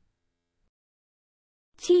시간,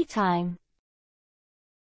 tea time,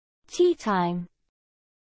 tea time,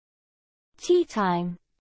 tea time,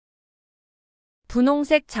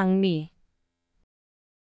 분홍색 장미,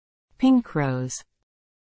 pink rose,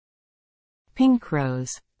 pink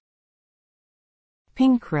rose,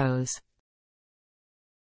 pink rose,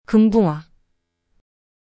 금붕어,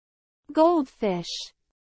 goldfish,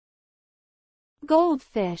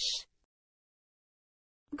 goldfish,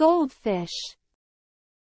 goldfish,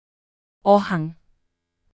 어항,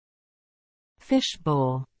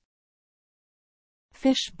 fishbowl,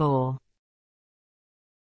 fishbowl,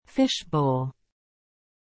 fishbowl,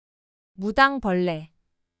 무당벌레,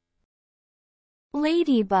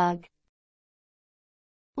 ladybug,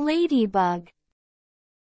 ladybug,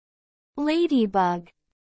 ladybug,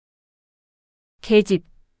 계집,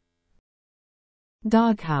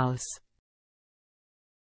 doghouse,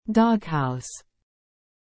 doghouse,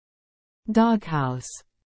 doghouse,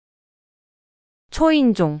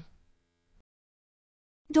 초인종,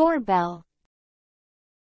 doorbell,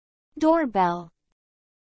 doorbell,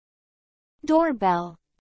 doorbell,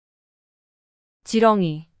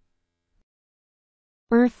 지렁이,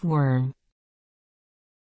 earthworm,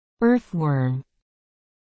 earthworm,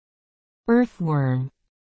 earthworm,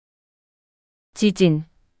 지진,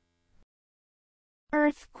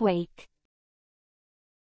 earthquake,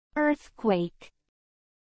 earthquake,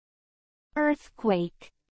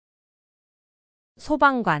 earthquake,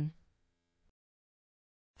 소방관,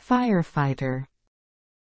 firefighter,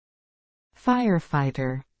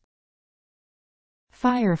 firefighter,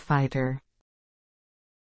 firefighter,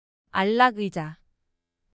 안락의자,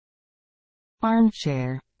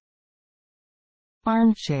 armchair,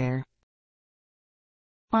 armchair,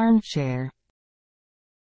 armchair,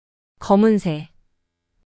 검은새,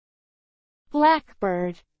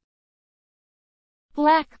 blackbird,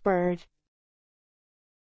 blackbird,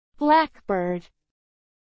 blackbird,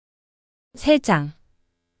 새장,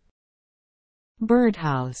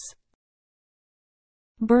 birdhouse,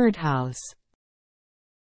 birdhouse,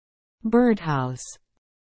 birdhouse,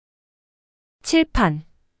 칠판,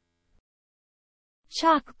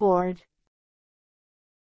 chalkboard,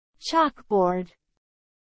 chalkboard,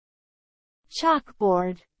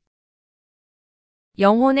 chalkboard,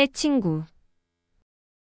 영혼의 친구,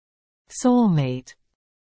 soulmate,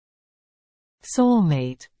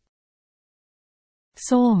 soulmate,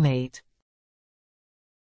 soulmate,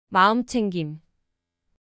 마음챙김,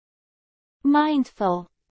 mindful,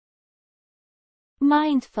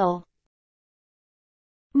 mindful,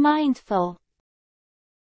 mindful,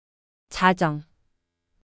 자정,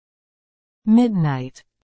 midnight,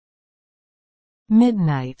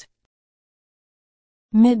 midnight,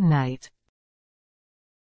 midnight,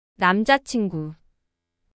 남자친구,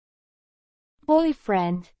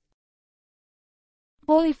 boyfriend,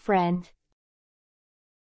 boyfriend,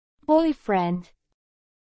 boyfriend,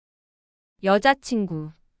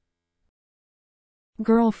 여자친구,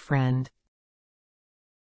 girlfriend,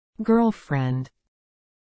 girlfriend,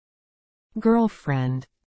 girlfriend,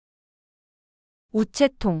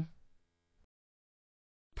 우체통,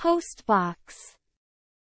 postbox,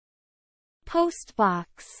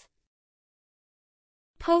 postbox,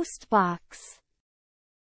 postbox,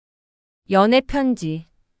 연애편지,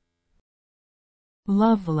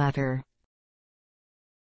 love letter,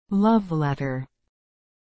 love letter,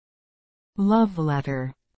 love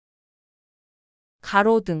letter,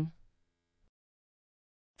 가로등,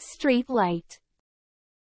 street light,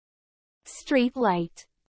 street light,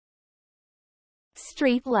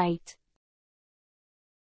 street light,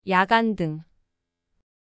 야간등,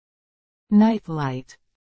 nightlight,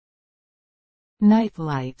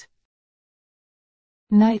 nightlight,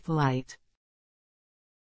 nightlight,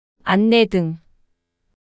 안내등,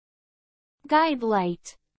 guide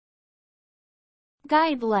light,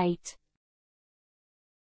 guide light,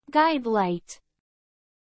 guide light,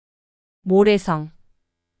 모래성,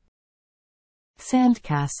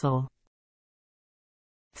 sandcastle,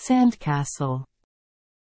 sandcastle,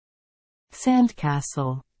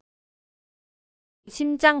 sandcastle,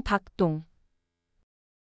 심장 박동,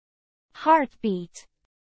 heartbeat,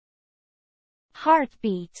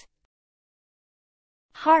 heartbeat,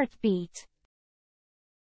 heartbeat,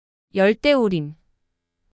 열대우림,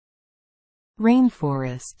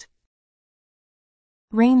 rainforest,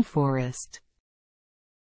 rainforest,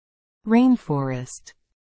 rainforest,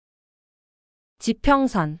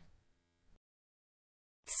 지평선,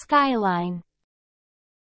 skyline,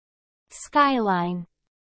 skyline,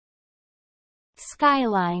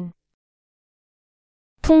 skyline,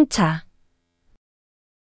 풍차,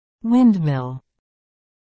 windmill,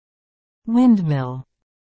 windmill,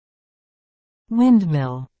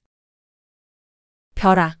 windmill,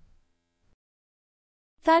 벼락,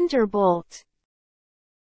 thunderbolt,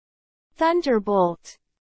 thunderbolt,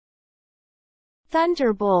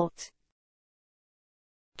 thunderbolt,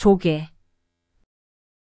 조개,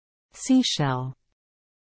 seashell,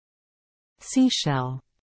 seashell,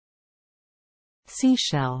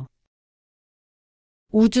 seashell,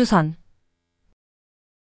 우주선,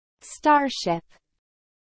 starship,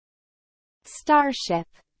 starship,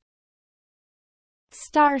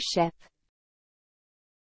 starship,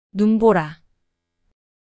 눈보라,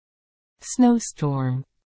 snowstorm,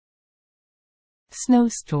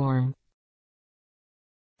 snowstorm,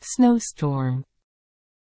 snowstorm,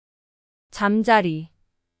 잠자리,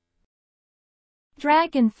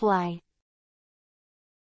 dragonfly,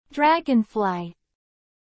 dragonfly,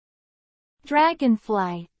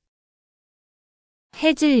 dragonfly,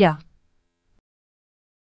 해질녘,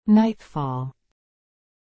 nightfall,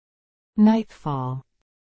 nightfall,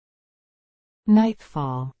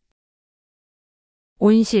 nightfall,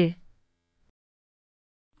 온실,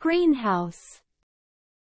 greenhouse,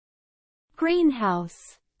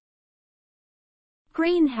 greenhouse,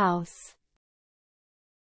 greenhouse,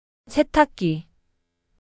 세탁기,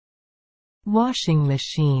 washing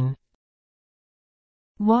machine,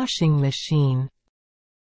 washing machine,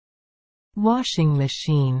 washing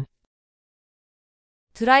machine,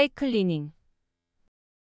 드라이 클리닝,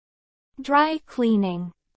 dry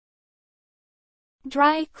cleaning,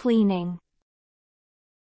 dry cleaning,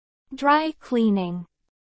 dry cleaning,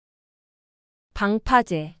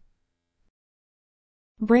 방파제,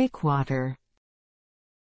 breakwater,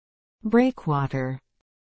 breakwater,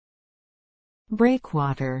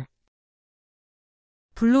 breakwater,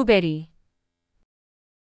 블루베리,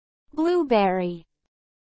 blueberry,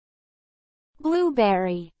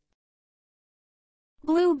 blueberry,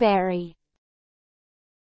 blueberry,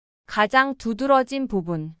 가장 두드러진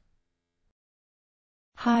부분,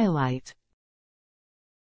 highlight,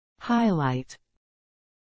 highlight,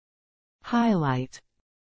 highlight,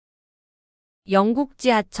 영국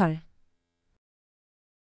지하철,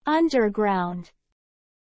 underground,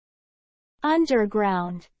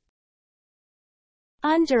 underground,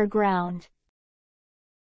 underground,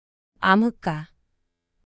 암흑가,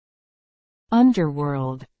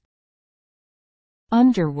 underworld,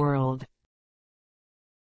 underworld,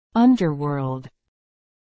 underworld,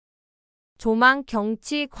 조망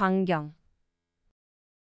경치 광경,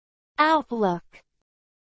 outlook,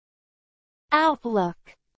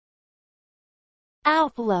 outlook,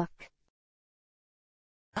 outlook,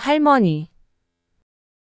 할머니,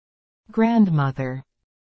 grandmother,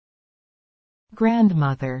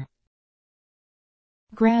 grandmother,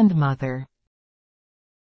 grandmother,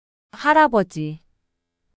 할아버지,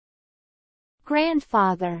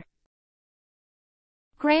 grandfather,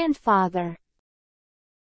 grandfather,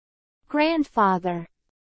 grandfather,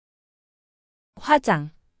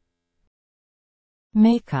 화장,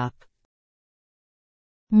 makeup,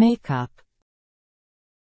 makeup,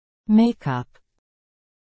 makeup,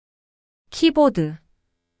 키보드,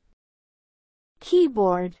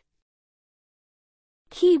 keyboard,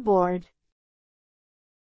 keyboard,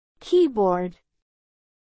 keyboard,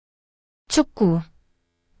 축구,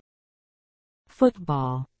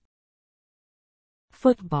 football,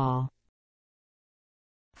 football,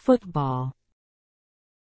 football,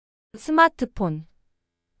 스마트폰,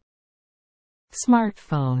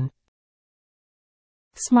 smartphone,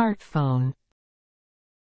 smartphone,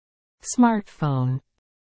 smartphone,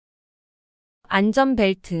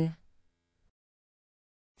 안전벨트,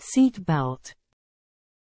 seat belt,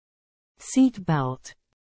 seat belt,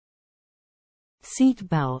 seat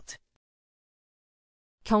belt,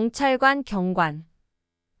 경찰관 경관,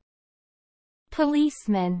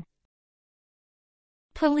 policeman,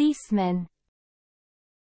 policeman,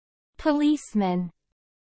 policeman,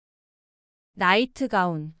 나이트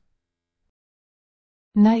가운,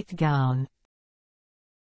 nightgown,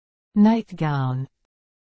 nightgown,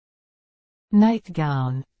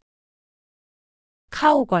 nightgown,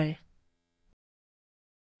 카우걸,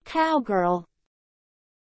 cowgirl,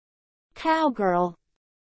 cowgirl,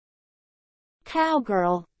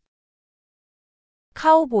 cowgirl,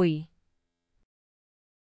 카우보이,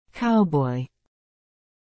 cowboy,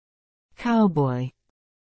 cowboy,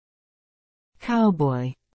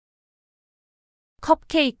 cowboy,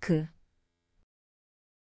 컵케이크,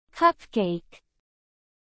 cupcake,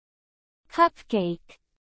 cupcake,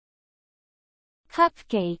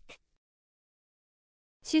 cupcake,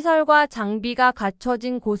 시설과 장비가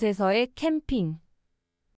갖춰진 곳에서의 캠핑.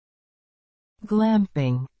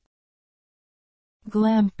 glamping,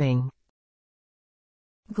 glamping,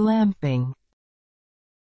 glamping,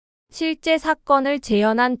 실제 사건을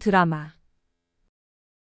재현한 드라마.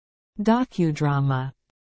 docudrama,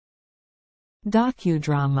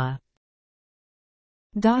 docudrama,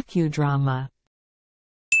 docudrama,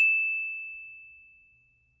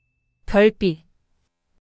 별빛.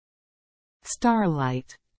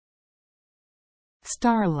 starlight,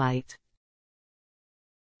 starlight,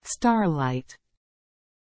 starlight,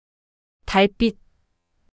 달빛.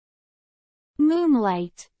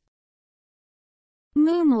 moonlight,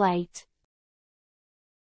 moonlight,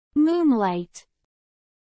 moonlight,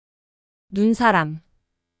 눈사람.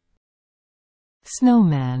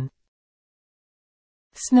 snowman,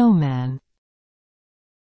 snowman,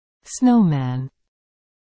 snowman,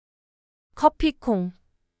 커피콩.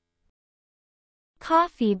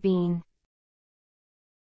 coffee bean,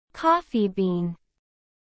 coffee bean,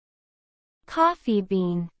 coffee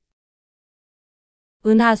bean,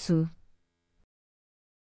 은하수.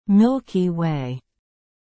 Milky Way,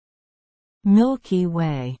 Milky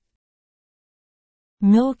Way,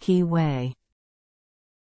 Milky Way,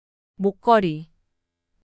 목걸이.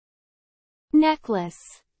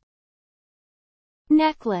 necklace,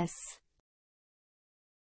 necklace,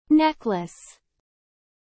 necklace,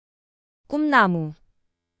 꿈나무.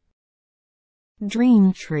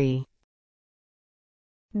 dream tree,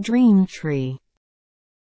 dream tree,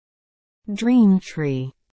 dream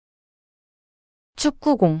tree,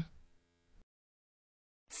 축구공.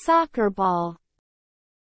 soccer ball,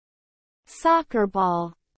 soccer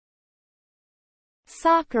ball,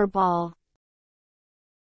 soccer ball,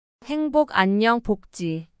 행복 안녕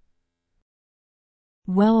복지.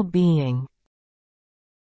 well-being,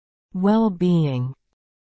 well-being,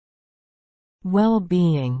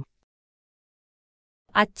 well-being,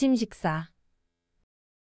 아침 식사.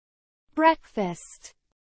 breakfast,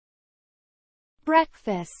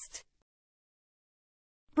 breakfast,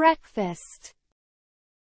 breakfast,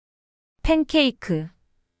 팬케이크.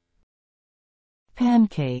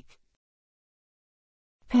 pancake,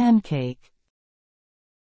 pancake,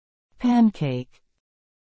 pancake,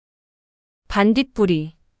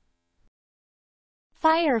 반딧불이.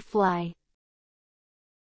 firefly,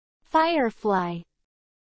 firefly,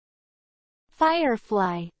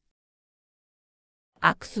 firefly,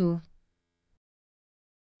 악수.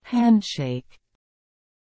 handshake,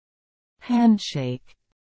 handshake,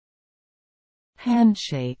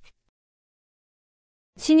 handshake,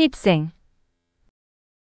 신입생.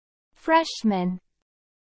 freshman,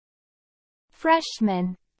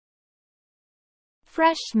 freshman,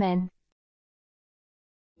 freshman,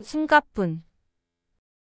 숨가쁜.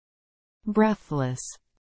 breathless,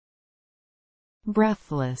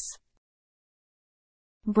 breathless,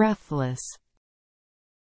 breathless,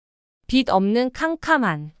 빛 없는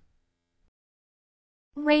캄캄한.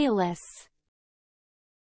 rayless,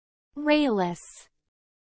 rayless,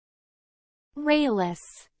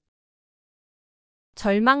 rayless,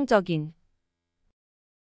 절망적인.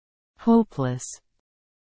 hopeless,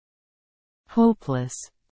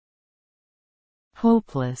 hopeless,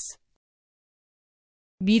 hopeless,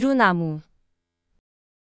 미루나무.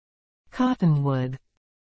 cottonwood,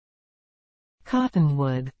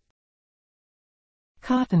 cottonwood,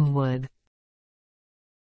 cottonwood,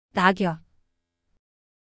 낙엽.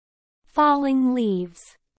 falling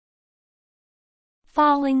leaves,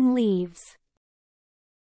 falling leaves,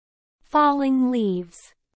 falling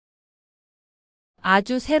leaves,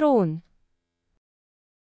 아주 새로운.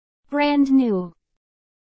 brand new,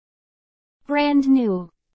 brand new,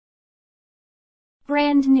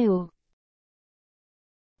 brand new,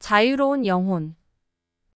 자유로운 영혼.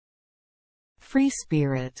 free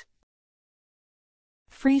spirit,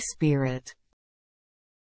 free spirit,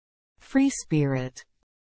 free spirit,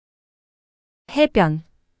 해변.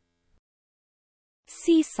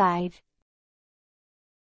 seaside,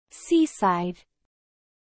 seaside,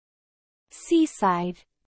 seaside,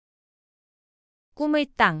 꿈의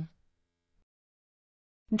땅.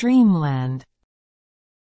 dreamland,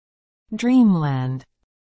 dreamland,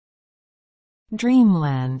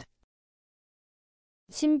 dreamland,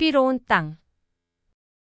 신비로운 땅.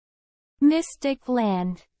 mystic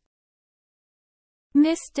land,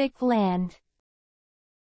 mystic land,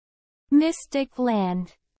 mystic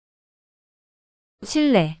land,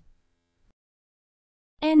 실내.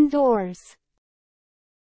 indoors,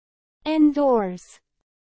 indoors,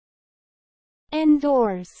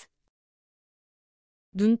 indoors,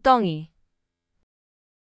 눈덩이.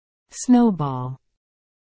 snowball,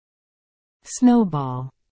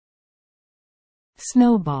 snowball,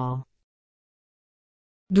 snowball,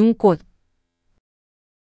 눈꽃,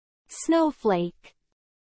 snowflake,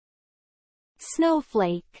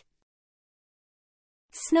 snowflake,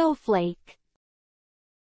 snowflake,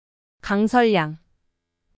 강설량,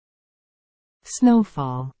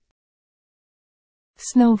 snowfall,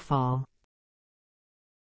 snowfall,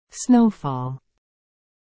 snowfall,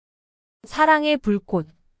 사랑의 불꽃,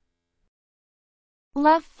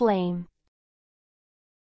 love flame,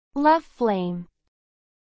 love flame,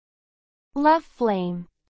 love flame,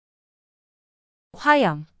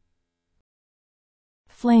 화염,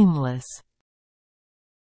 flameless,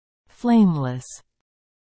 flameless,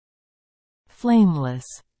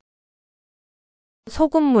 flameless,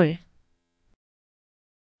 소금물,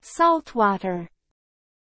 salt water,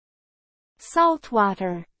 salt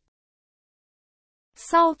water,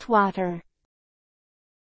 salt water,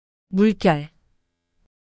 물결,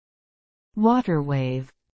 water wave,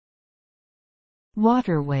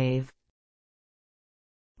 water wave,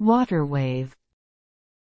 water wave,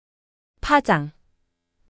 파장,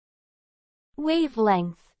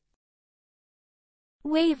 wavelength,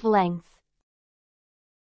 wavelength,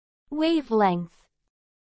 wavelength,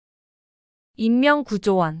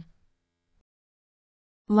 인명구조원,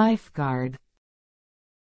 lifeguard,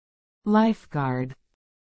 lifeguard,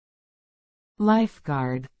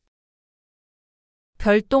 lifeguard,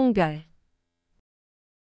 별똥별,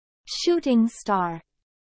 shooting star,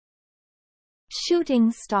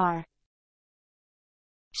 shooting star,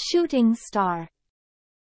 shooting star,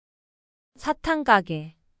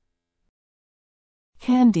 사탕가게,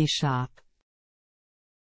 candy shop,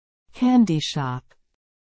 candy shop,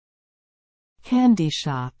 candy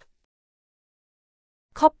shop,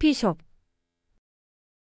 커피숍,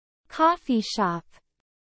 coffee shop,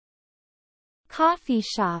 coffee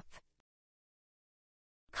shop,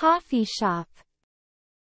 coffee shop,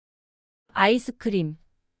 아이스크림,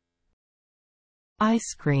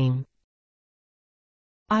 ice cream,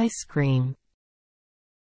 ice cream,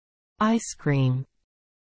 ice cream,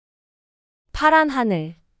 파란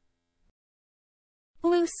하늘,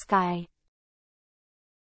 blue sky,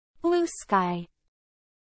 blue sky,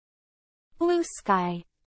 blue sky,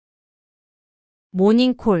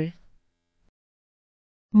 모닝콜,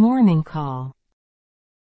 morning call,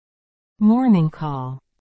 morning call,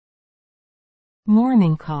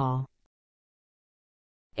 morning call,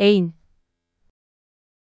 애인,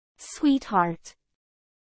 sweetheart,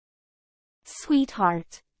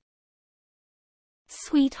 sweetheart,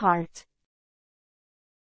 sweetheart,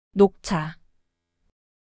 녹차,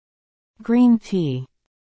 green tea,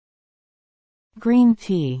 green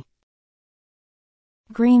tea,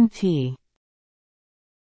 green tea,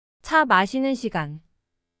 차 마시는 시간,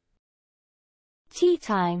 tea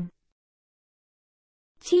time,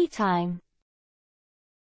 tea time,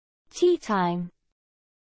 tea time,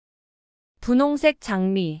 분홍색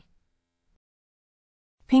장미,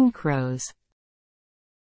 pink rose,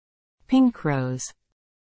 pink rose,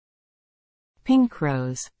 pink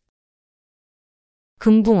rose,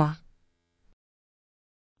 금붕어,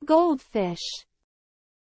 goldfish,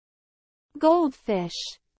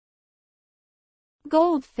 goldfish,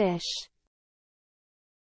 goldfish,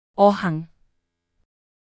 어항,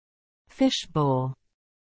 fishbowl,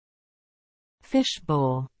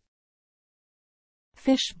 fishbowl,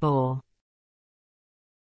 fishbowl,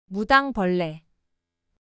 무당벌레,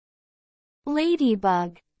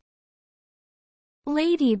 ladybug,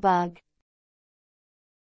 ladybug,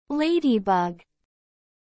 ladybug,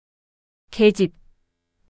 계집,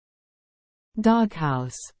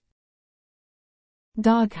 doghouse,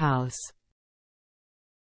 doghouse,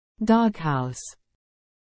 doghouse,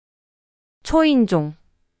 초인종,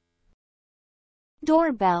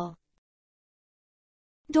 doorbell,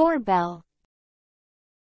 doorbell,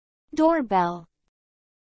 doorbell,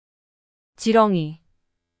 지렁이,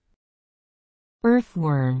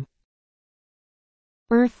 earthworm,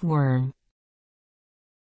 earthworm,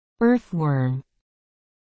 earthworm,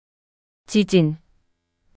 지진,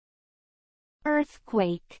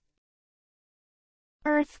 earthquake,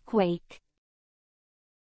 earthquake,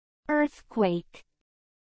 earthquake,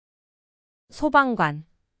 소방관,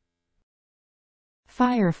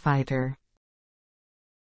 firefighter,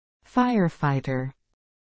 firefighter,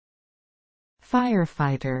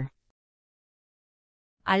 firefighter,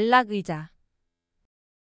 안락의자,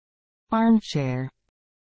 armchair,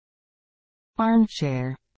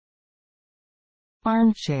 armchair,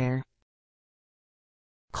 armchair,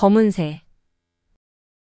 검은새,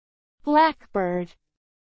 blackbird,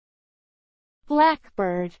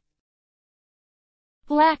 blackbird,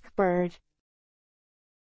 blackbird,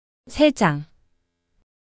 새장,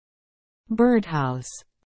 birdhouse,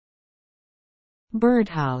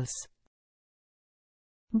 birdhouse,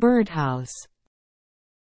 birdhouse.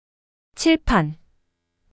 칠판,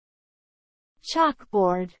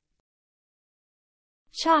 chalkboard,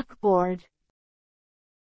 chalkboard,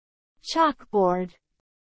 chalkboard.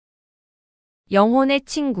 영혼의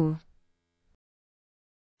친구,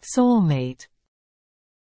 soulmate,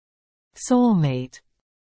 soulmate,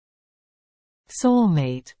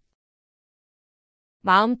 soulmate.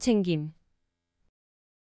 마음챙김,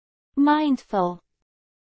 mindful,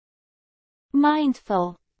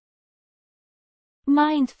 mindful,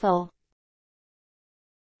 mindful.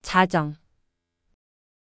 자정,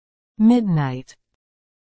 midnight,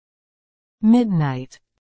 midnight,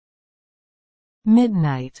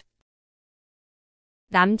 midnight.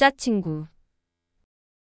 남자친구,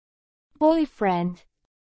 boyfriend,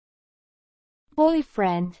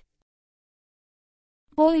 boyfriend,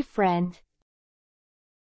 boyfriend.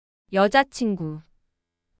 여자친구,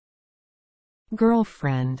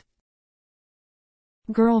 girlfriend,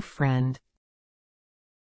 girlfriend,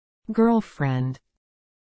 girlfriend.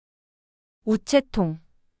 우체통,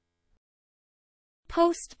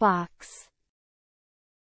 postbox,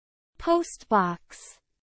 postbox,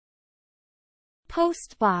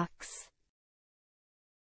 postbox.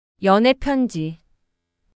 연애 편지,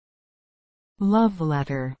 love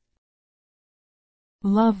letter,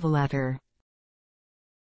 love letter,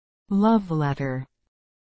 love letter.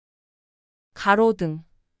 가로등,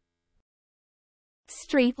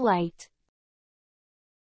 street light,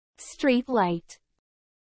 street light,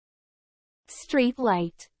 street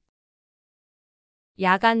light.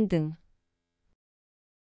 야간등,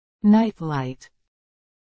 nightlight,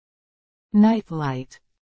 nightlight,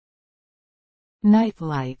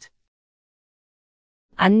 nightlight.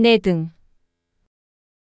 안내등,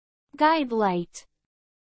 guide light,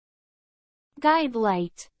 guide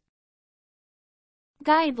light,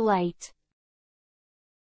 guide light.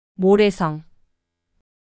 모래성,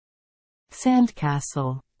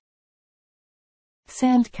 sandcastle,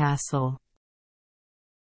 sandcastle,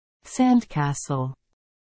 sandcastle.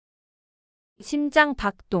 심장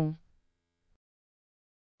박동,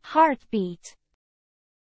 heartbeat,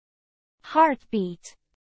 heartbeat,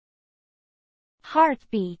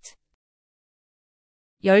 heartbeat.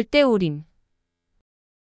 열대우림,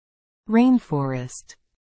 rainforest,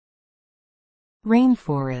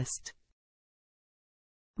 rainforest,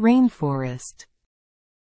 rainforest.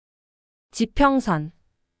 지평선,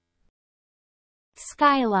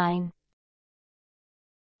 skyline,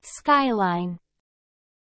 skyline,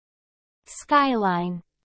 skyline.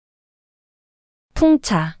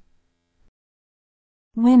 풍차,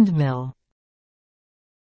 windmill,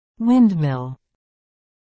 windmill,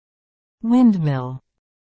 windmill.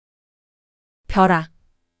 벼락,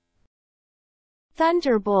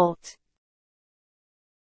 thunderbolt,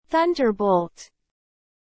 thunderbolt,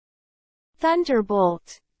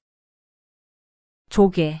 thunderbolt.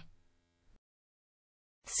 조개,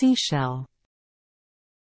 seashell,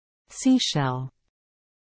 seashell,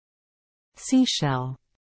 seashell.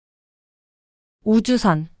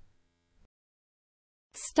 우주선,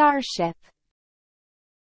 starship,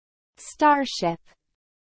 starship,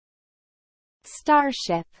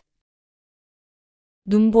 starship.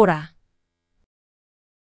 눈보라,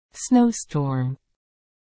 snowstorm,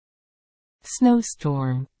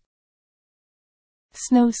 snowstorm,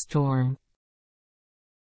 snowstorm.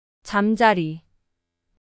 잠자리,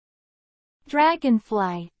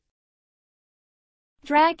 dragonfly,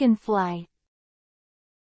 dragonfly,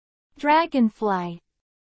 dragonfly.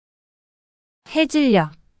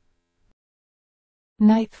 해질녘,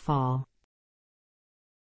 nightfall,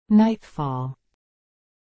 nightfall,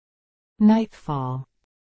 nightfall.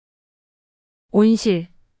 온실,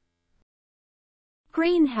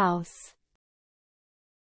 greenhouse,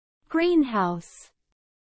 greenhouse,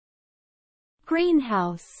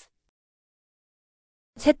 greenhouse.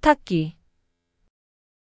 세탁기,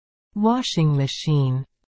 washing machine,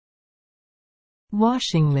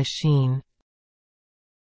 washing machine,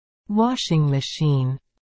 washing machine.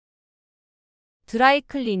 드라이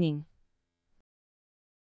클리닝,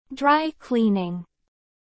 dry cleaning,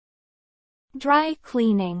 dry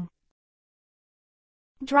cleaning,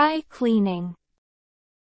 dry cleaning.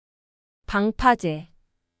 방파제,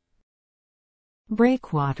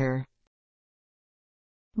 breakwater,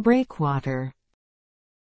 breakwater,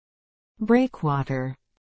 breakwater.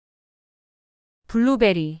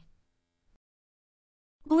 블루베리,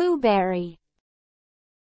 blueberry,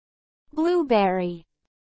 blueberry,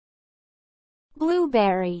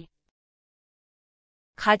 blueberry.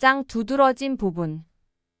 가장 두드러진 부분,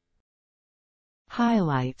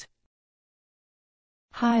 highlight,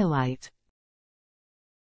 highlight,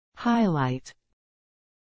 highlight.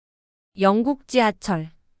 영국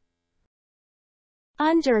지하철.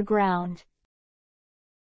 underground,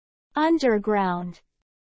 underground,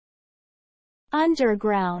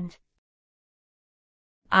 underground,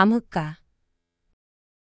 암흑가.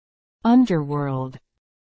 underworld,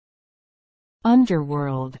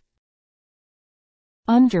 underworld,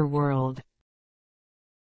 underworld,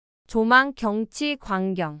 조망, 경치,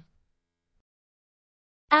 광경.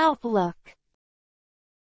 outlook,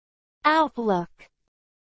 outlook,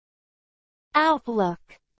 outlook,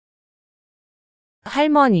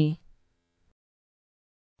 할머니.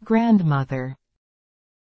 grandmother,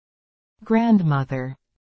 grandmother,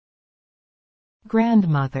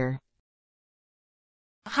 grandmother,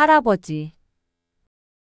 할아버지.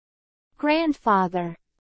 grandfather,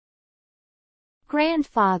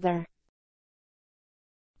 grandfather,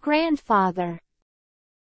 grandfather,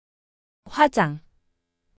 화장.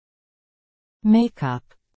 makeup,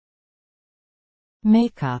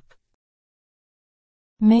 makeup,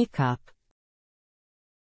 makeup,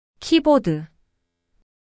 키보드.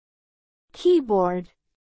 keyboard,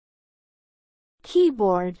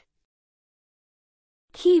 keyboard,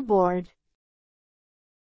 keyboard,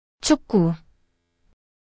 축구.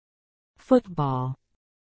 football,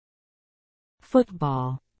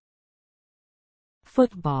 football,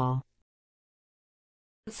 football,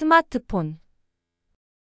 스마트폰.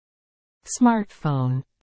 smartphone,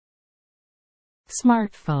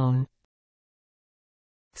 smartphone,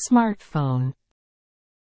 smartphone,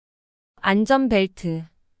 안전벨트.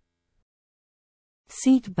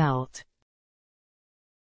 seat belt,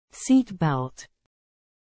 seat belt,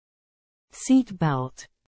 seat belt,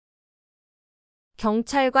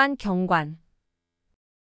 경찰관, 경관.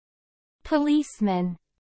 policeman,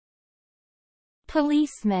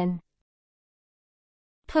 policeman,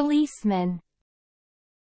 policeman,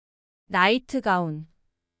 나이트가운.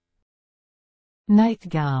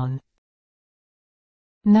 nightgown,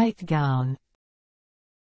 nightgown,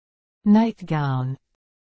 nightgown,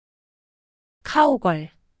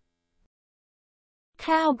 카우걸.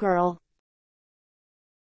 cowgirl,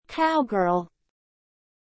 cowgirl,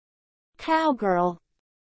 cowgirl,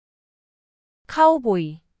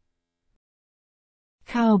 카우보이.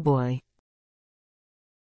 cowboy,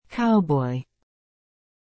 cowboy,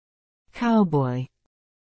 cowboy,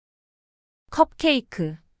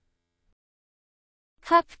 컵케이크.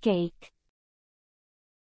 cupcake,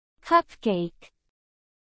 cupcake,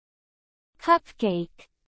 cupcake,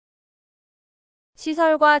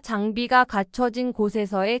 시설과 장비가 갖춰진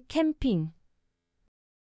곳에서의 캠핑.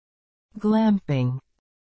 glamping,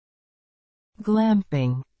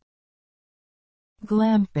 glamping,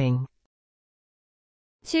 glamping,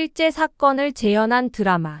 실제 사건을 재현한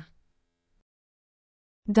드라마.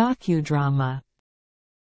 docudrama,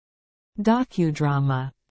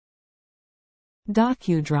 docudrama,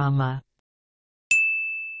 docudrama,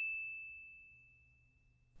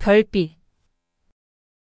 별빛.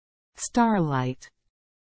 starlight,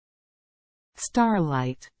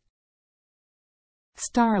 starlight,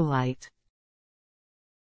 starlight,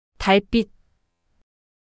 달빛.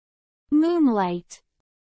 moonlight,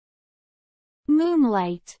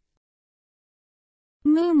 moonlight,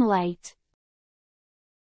 moonlight,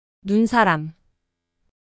 눈사람.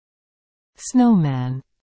 snowman,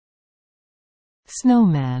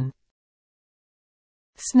 snowman,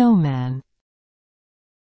 snowman,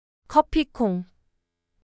 커피콩.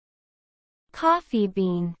 coffee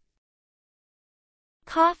bean,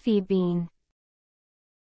 coffee bean,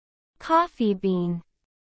 coffee bean,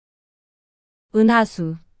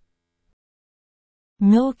 은하수.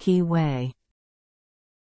 Milky Way,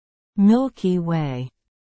 Milky Way,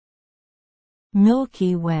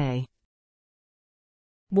 Milky Way,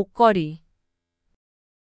 목걸이.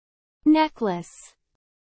 necklace,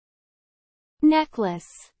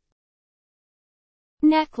 necklace,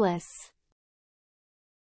 necklace,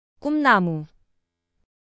 꿈나무.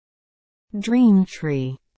 dream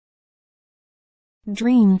tree,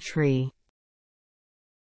 dream tree,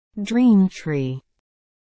 dream tree,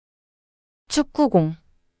 축구공.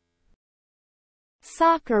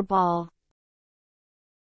 soccer ball,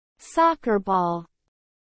 soccer ball,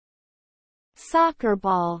 soccer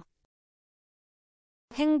ball,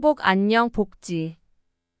 행복, 안녕, 복지.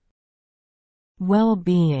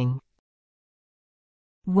 well-being,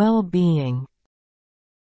 well-being,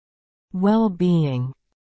 well-being,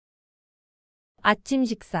 아침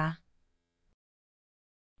식사.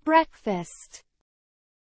 breakfast,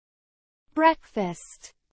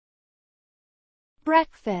 breakfast,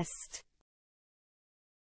 breakfast,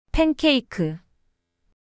 팬케이크.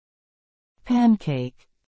 pancake,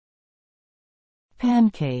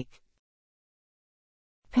 pancake,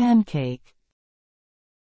 pancake,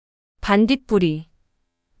 반딧불이,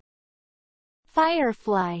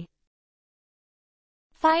 firefly,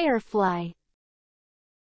 firefly,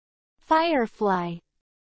 firefly,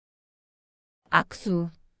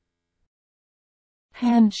 악수,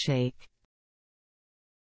 handshake,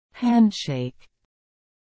 handshake,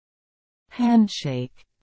 handshake,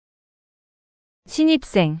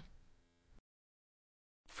 신입생,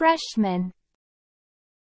 freshman,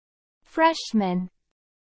 freshman,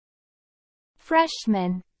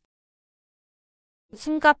 freshman,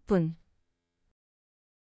 숨가쁜,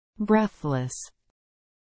 breathless,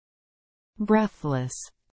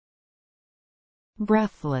 breathless,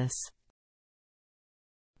 breathless,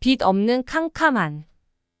 빛 없는 캄캄한,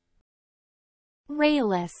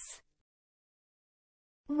 rayless,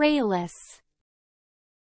 rayless,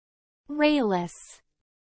 rayless,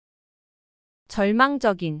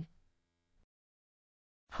 절망적인,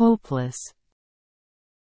 hopeless,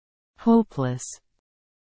 hopeless,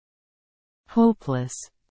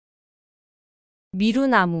 hopeless,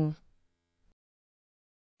 미루나무,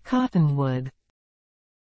 cottonwood,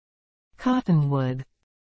 cottonwood,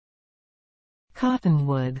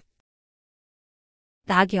 cottonwood,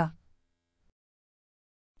 낙엽,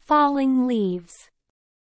 falling leaves,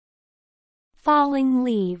 falling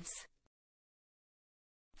leaves,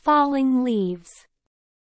 falling leaves,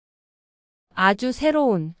 아주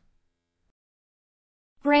새로운,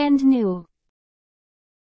 brand new,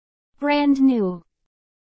 brand new,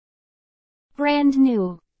 brand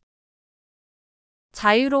new,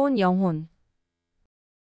 자유로운 영혼,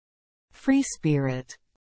 free spirit,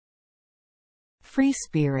 free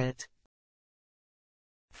spirit,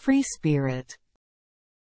 free spirit,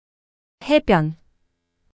 해변,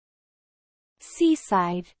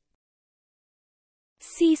 seaside,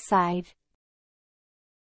 seaside,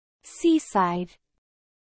 seaside,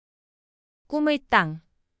 꿈의 땅,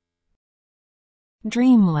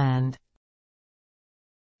 dreamland,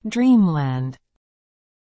 dreamland,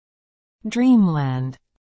 dreamland,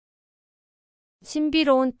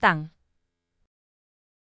 신비로운 땅,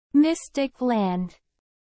 mystic land,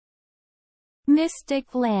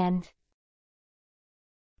 mystic land,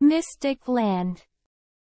 mystic land,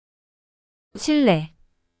 실내,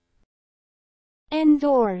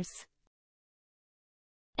 indoors,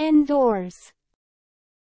 indoors,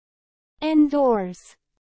 indoors,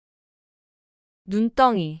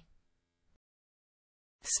 눈덩이,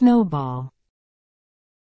 snowball,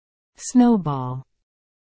 snowball,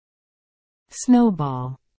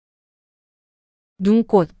 snowball,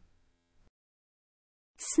 눈꽃,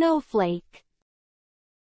 snowflake,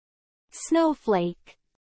 snowflake,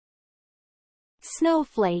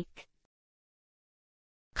 snowflake,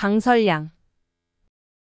 강설량,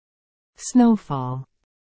 snowfall,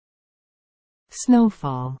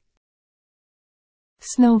 snowfall,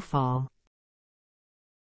 snowfall,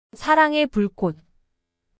 사랑의 불꽃,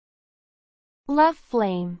 love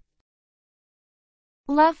flame,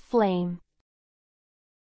 love flame,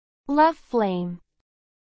 love flame,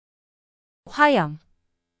 화염,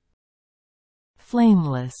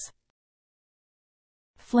 flameless,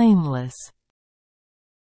 flameless,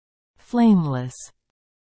 flameless,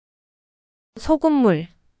 소금물,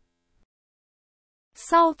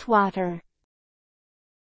 salt water,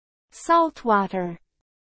 salt water,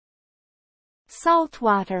 salt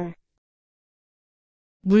water,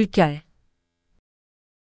 물결,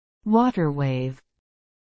 water wave,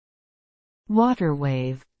 water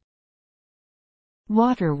wave,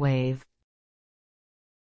 water wave,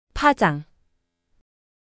 파장,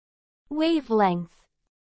 wavelength,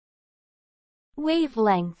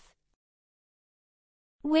 wavelength,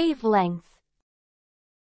 wavelength,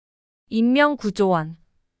 인명구조원,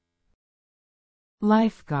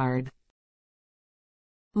 lifeguard,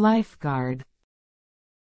 lifeguard,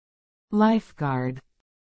 lifeguard,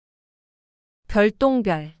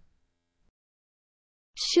 별똥별,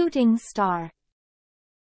 shooting star,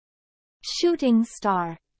 shooting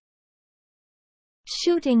star,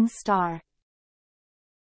 shooting star,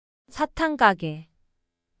 사탕가게,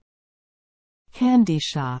 candy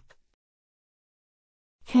shop,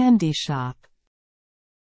 candy shop,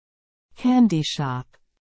 candy shop,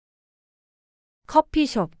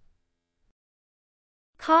 커피숍,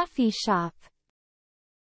 coffee shop,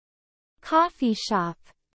 coffee shop,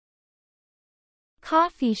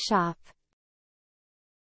 coffee shop,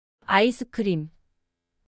 아이스크림,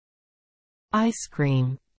 ice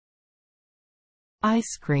cream,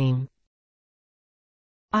 ice cream,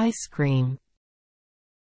 ice cream,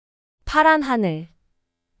 파란 하늘,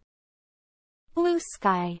 blue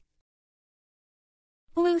sky,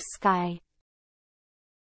 blue sky,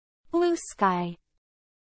 blue sky,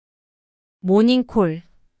 모닝콜,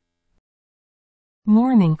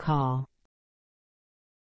 morning call,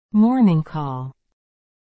 morning call,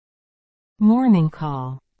 morning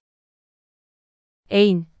call,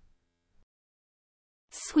 애인,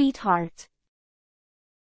 sweetheart,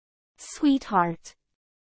 sweetheart,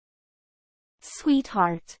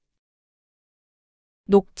 sweetheart,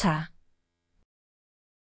 녹차,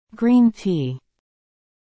 green tea,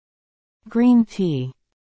 green tea,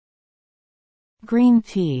 green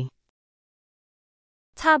tea,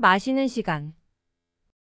 차 마시는 시간,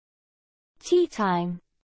 tea time,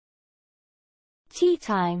 tea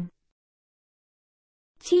time,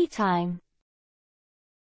 tea time,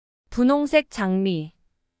 분홍색 장미,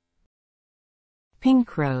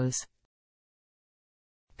 pink rose,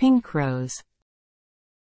 pink rose,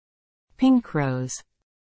 pink rose,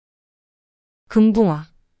 금붕어,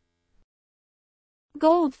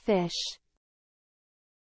 goldfish,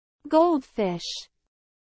 goldfish,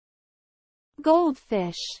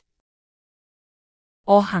 goldfish,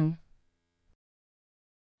 어항,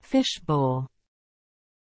 fishbowl,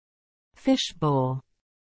 fishbowl,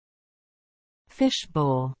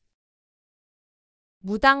 fishbowl,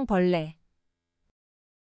 무당벌레,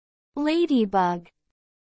 ladybug,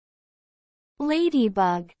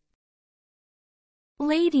 ladybug,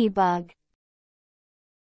 ladybug,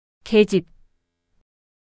 계집,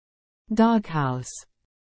 doghouse,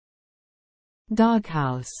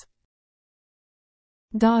 doghouse,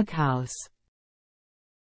 doghouse,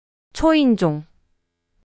 초인종,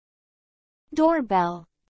 doorbell,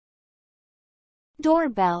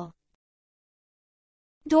 doorbell,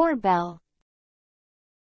 doorbell,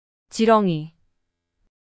 지렁이,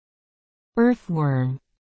 earthworm,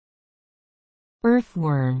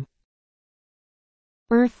 earthworm,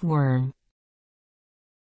 earthworm,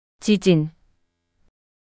 지진,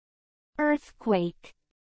 earthquake,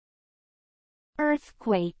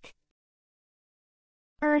 earthquake,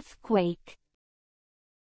 earthquake,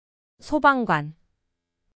 소방관,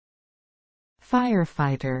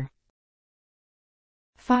 firefighter,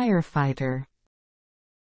 firefighter,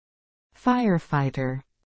 firefighter,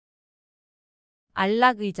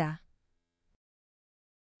 안락의자,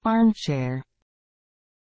 armchair,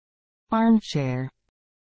 armchair,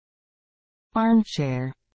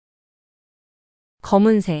 armchair,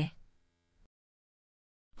 검은새,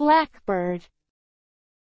 blackbird,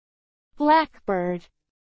 blackbird,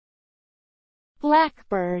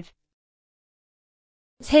 blackbird,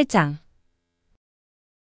 새장,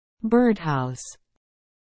 birdhouse,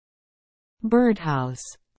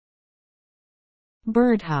 birdhouse,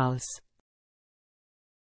 birdhouse,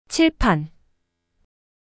 칠판,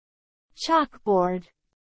 chalkboard,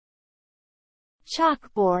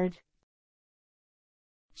 chalkboard,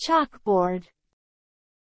 chalkboard,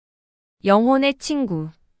 영혼의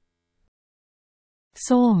친구,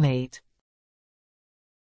 soulmate,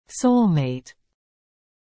 soulmate,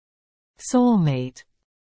 soulmate,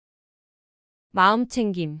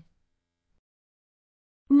 마음챙김,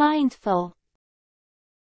 mindful,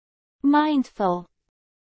 mindful,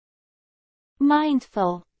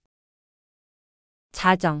 mindful,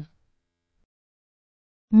 자정,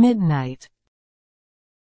 midnight,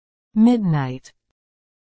 midnight,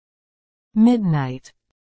 midnight,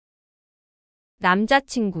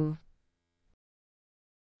 남자친구,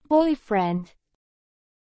 boyfriend,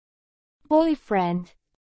 boyfriend,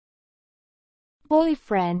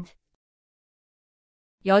 boyfriend,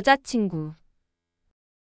 여자친구,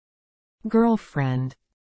 girlfriend,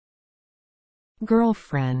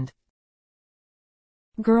 girlfriend,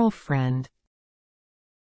 girlfriend,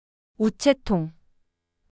 우체통,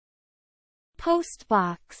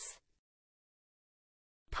 postbox,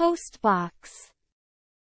 postbox,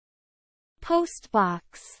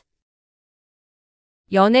 postbox,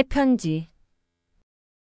 연애편지,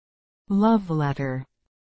 love letter,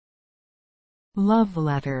 love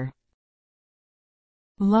letter,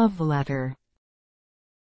 love letter,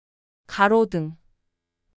 가로등,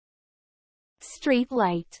 street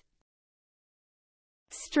light,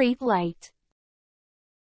 street light,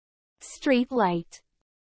 street light,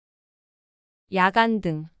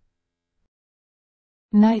 야간등,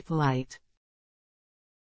 nightlight,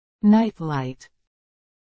 nightlight,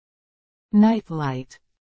 nightlight,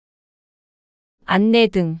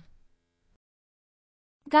 안내등,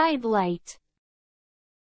 guide light,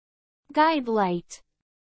 guide light,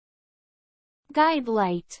 guide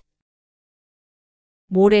light,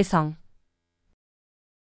 모래성,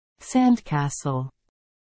 sandcastle,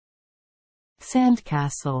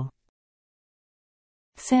 sandcastle,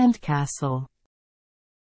 sandcastle,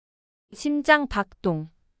 심장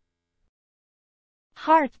박동,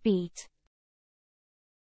 heartbeat,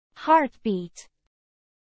 heartbeat,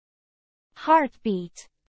 heartbeat,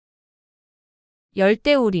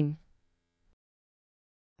 열대우림,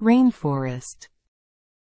 rainforest,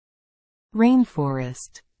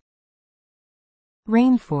 rainforest,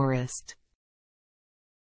 rainforest,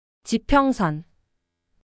 지평선,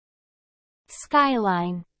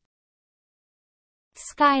 skyline,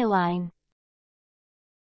 skyline,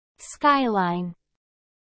 skyline,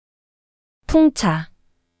 풍차,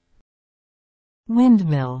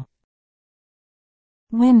 windmill,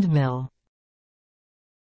 windmill,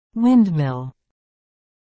 windmill,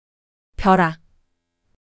 벼락,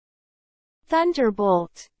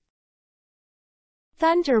 thunderbolt,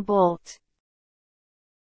 thunderbolt,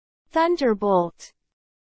 thunderbolt,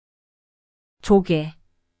 조개,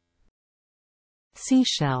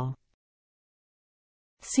 seashell,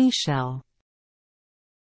 seashell,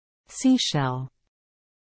 seashell,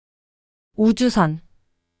 우주선,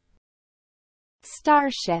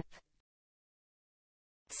 starship,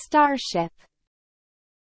 starship,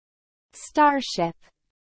 starship,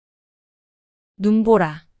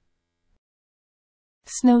 눈보라,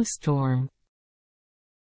 snowstorm,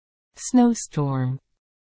 snowstorm,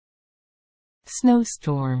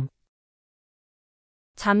 snowstorm,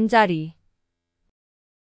 잠자리,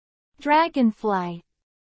 dragonfly,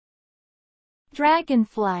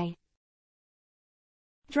 dragonfly,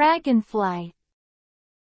 dragonfly,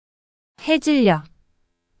 해질녘,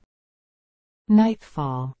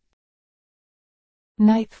 nightfall,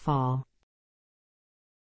 nightfall,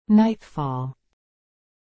 nightfall,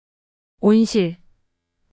 온실,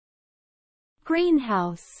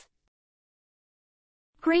 greenhouse,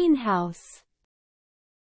 greenhouse,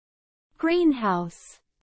 greenhouse,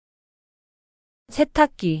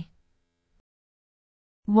 세탁기,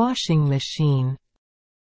 washing machine,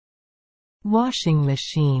 washing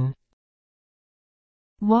machine,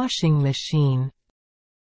 washing machine,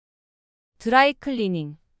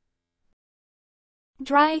 드라이클리닝,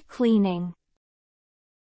 dry cleaning,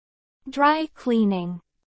 dry cleaning,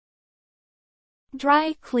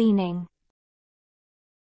 dry cleaning,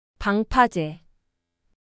 방파제,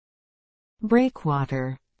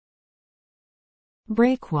 breakwater,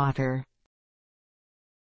 breakwater,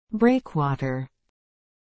 breakwater,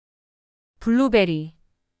 블루베리,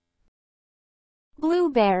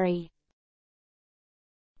 blueberry,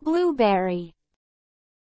 blueberry,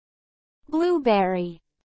 blueberry,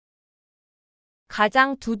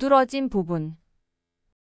 가장 두드러진 부분,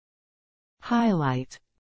 highlight,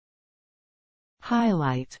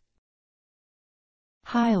 highlight,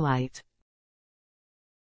 highlight,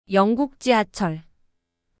 영국 지하철,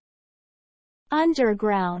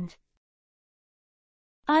 underground,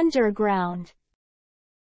 underground,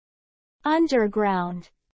 underground,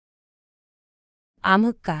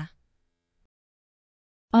 암흑가,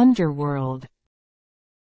 underworld,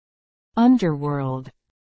 underworld,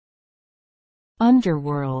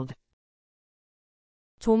 underworld,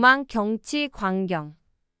 조망 경치 광경,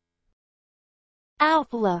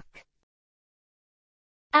 outlook,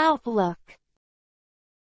 outlook,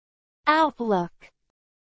 outlook,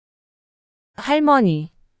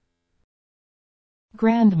 할머니,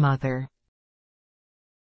 grandmother,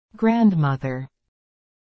 grandmother,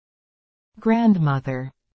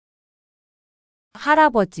 grandmother,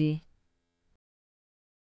 할아버지,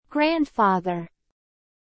 grandfather,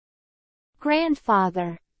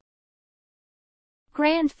 grandfather,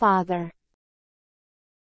 grandfather,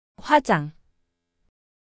 화장,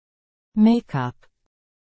 makeup,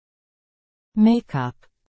 makeup,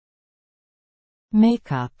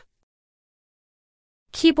 makeup,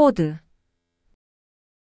 키보드,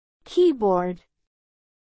 keyboard,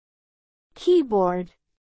 keyboard,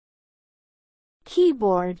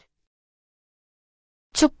 keyboard,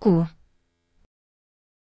 축구,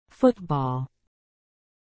 football,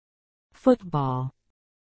 football,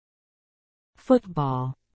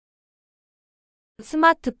 football,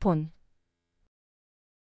 스마트폰,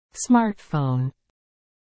 smartphone,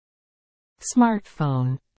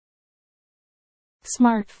 smartphone,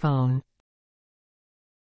 smartphone,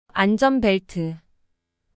 안전벨트,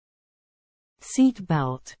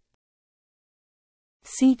 seatbelt,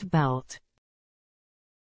 seatbelt,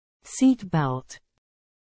 seatbelt,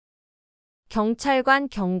 경찰관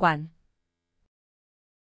경관,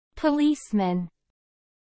 policeman,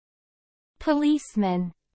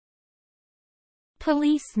 policeman,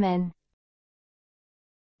 policeman,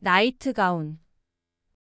 나이트 가운,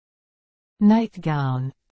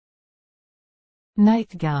 nightgown,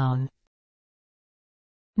 nightgown,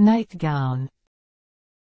 nightgown,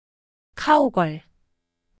 카우걸,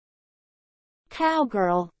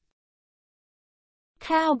 cowgirl,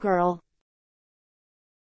 cowgirl,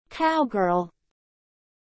 cowgirl,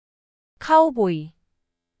 카우보이,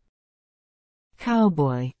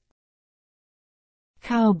 cowboy,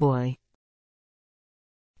 cowboy,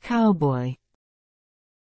 cowboy,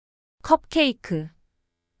 컵케이크,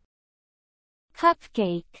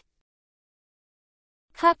 cupcake,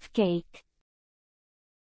 cupcake,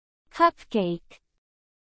 cupcake.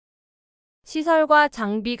 시설과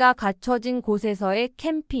장비가 갖춰진 곳에서의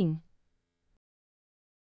캠핑,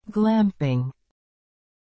 glamping,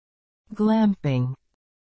 glamping,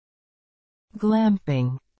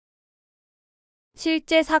 glamping,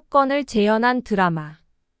 실제 사건을 재현한 드라마,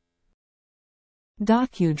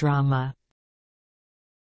 docudrama,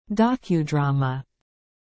 docudrama,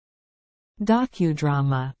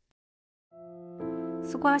 docudrama.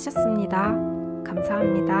 수고하셨습니다.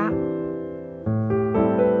 감사합니다.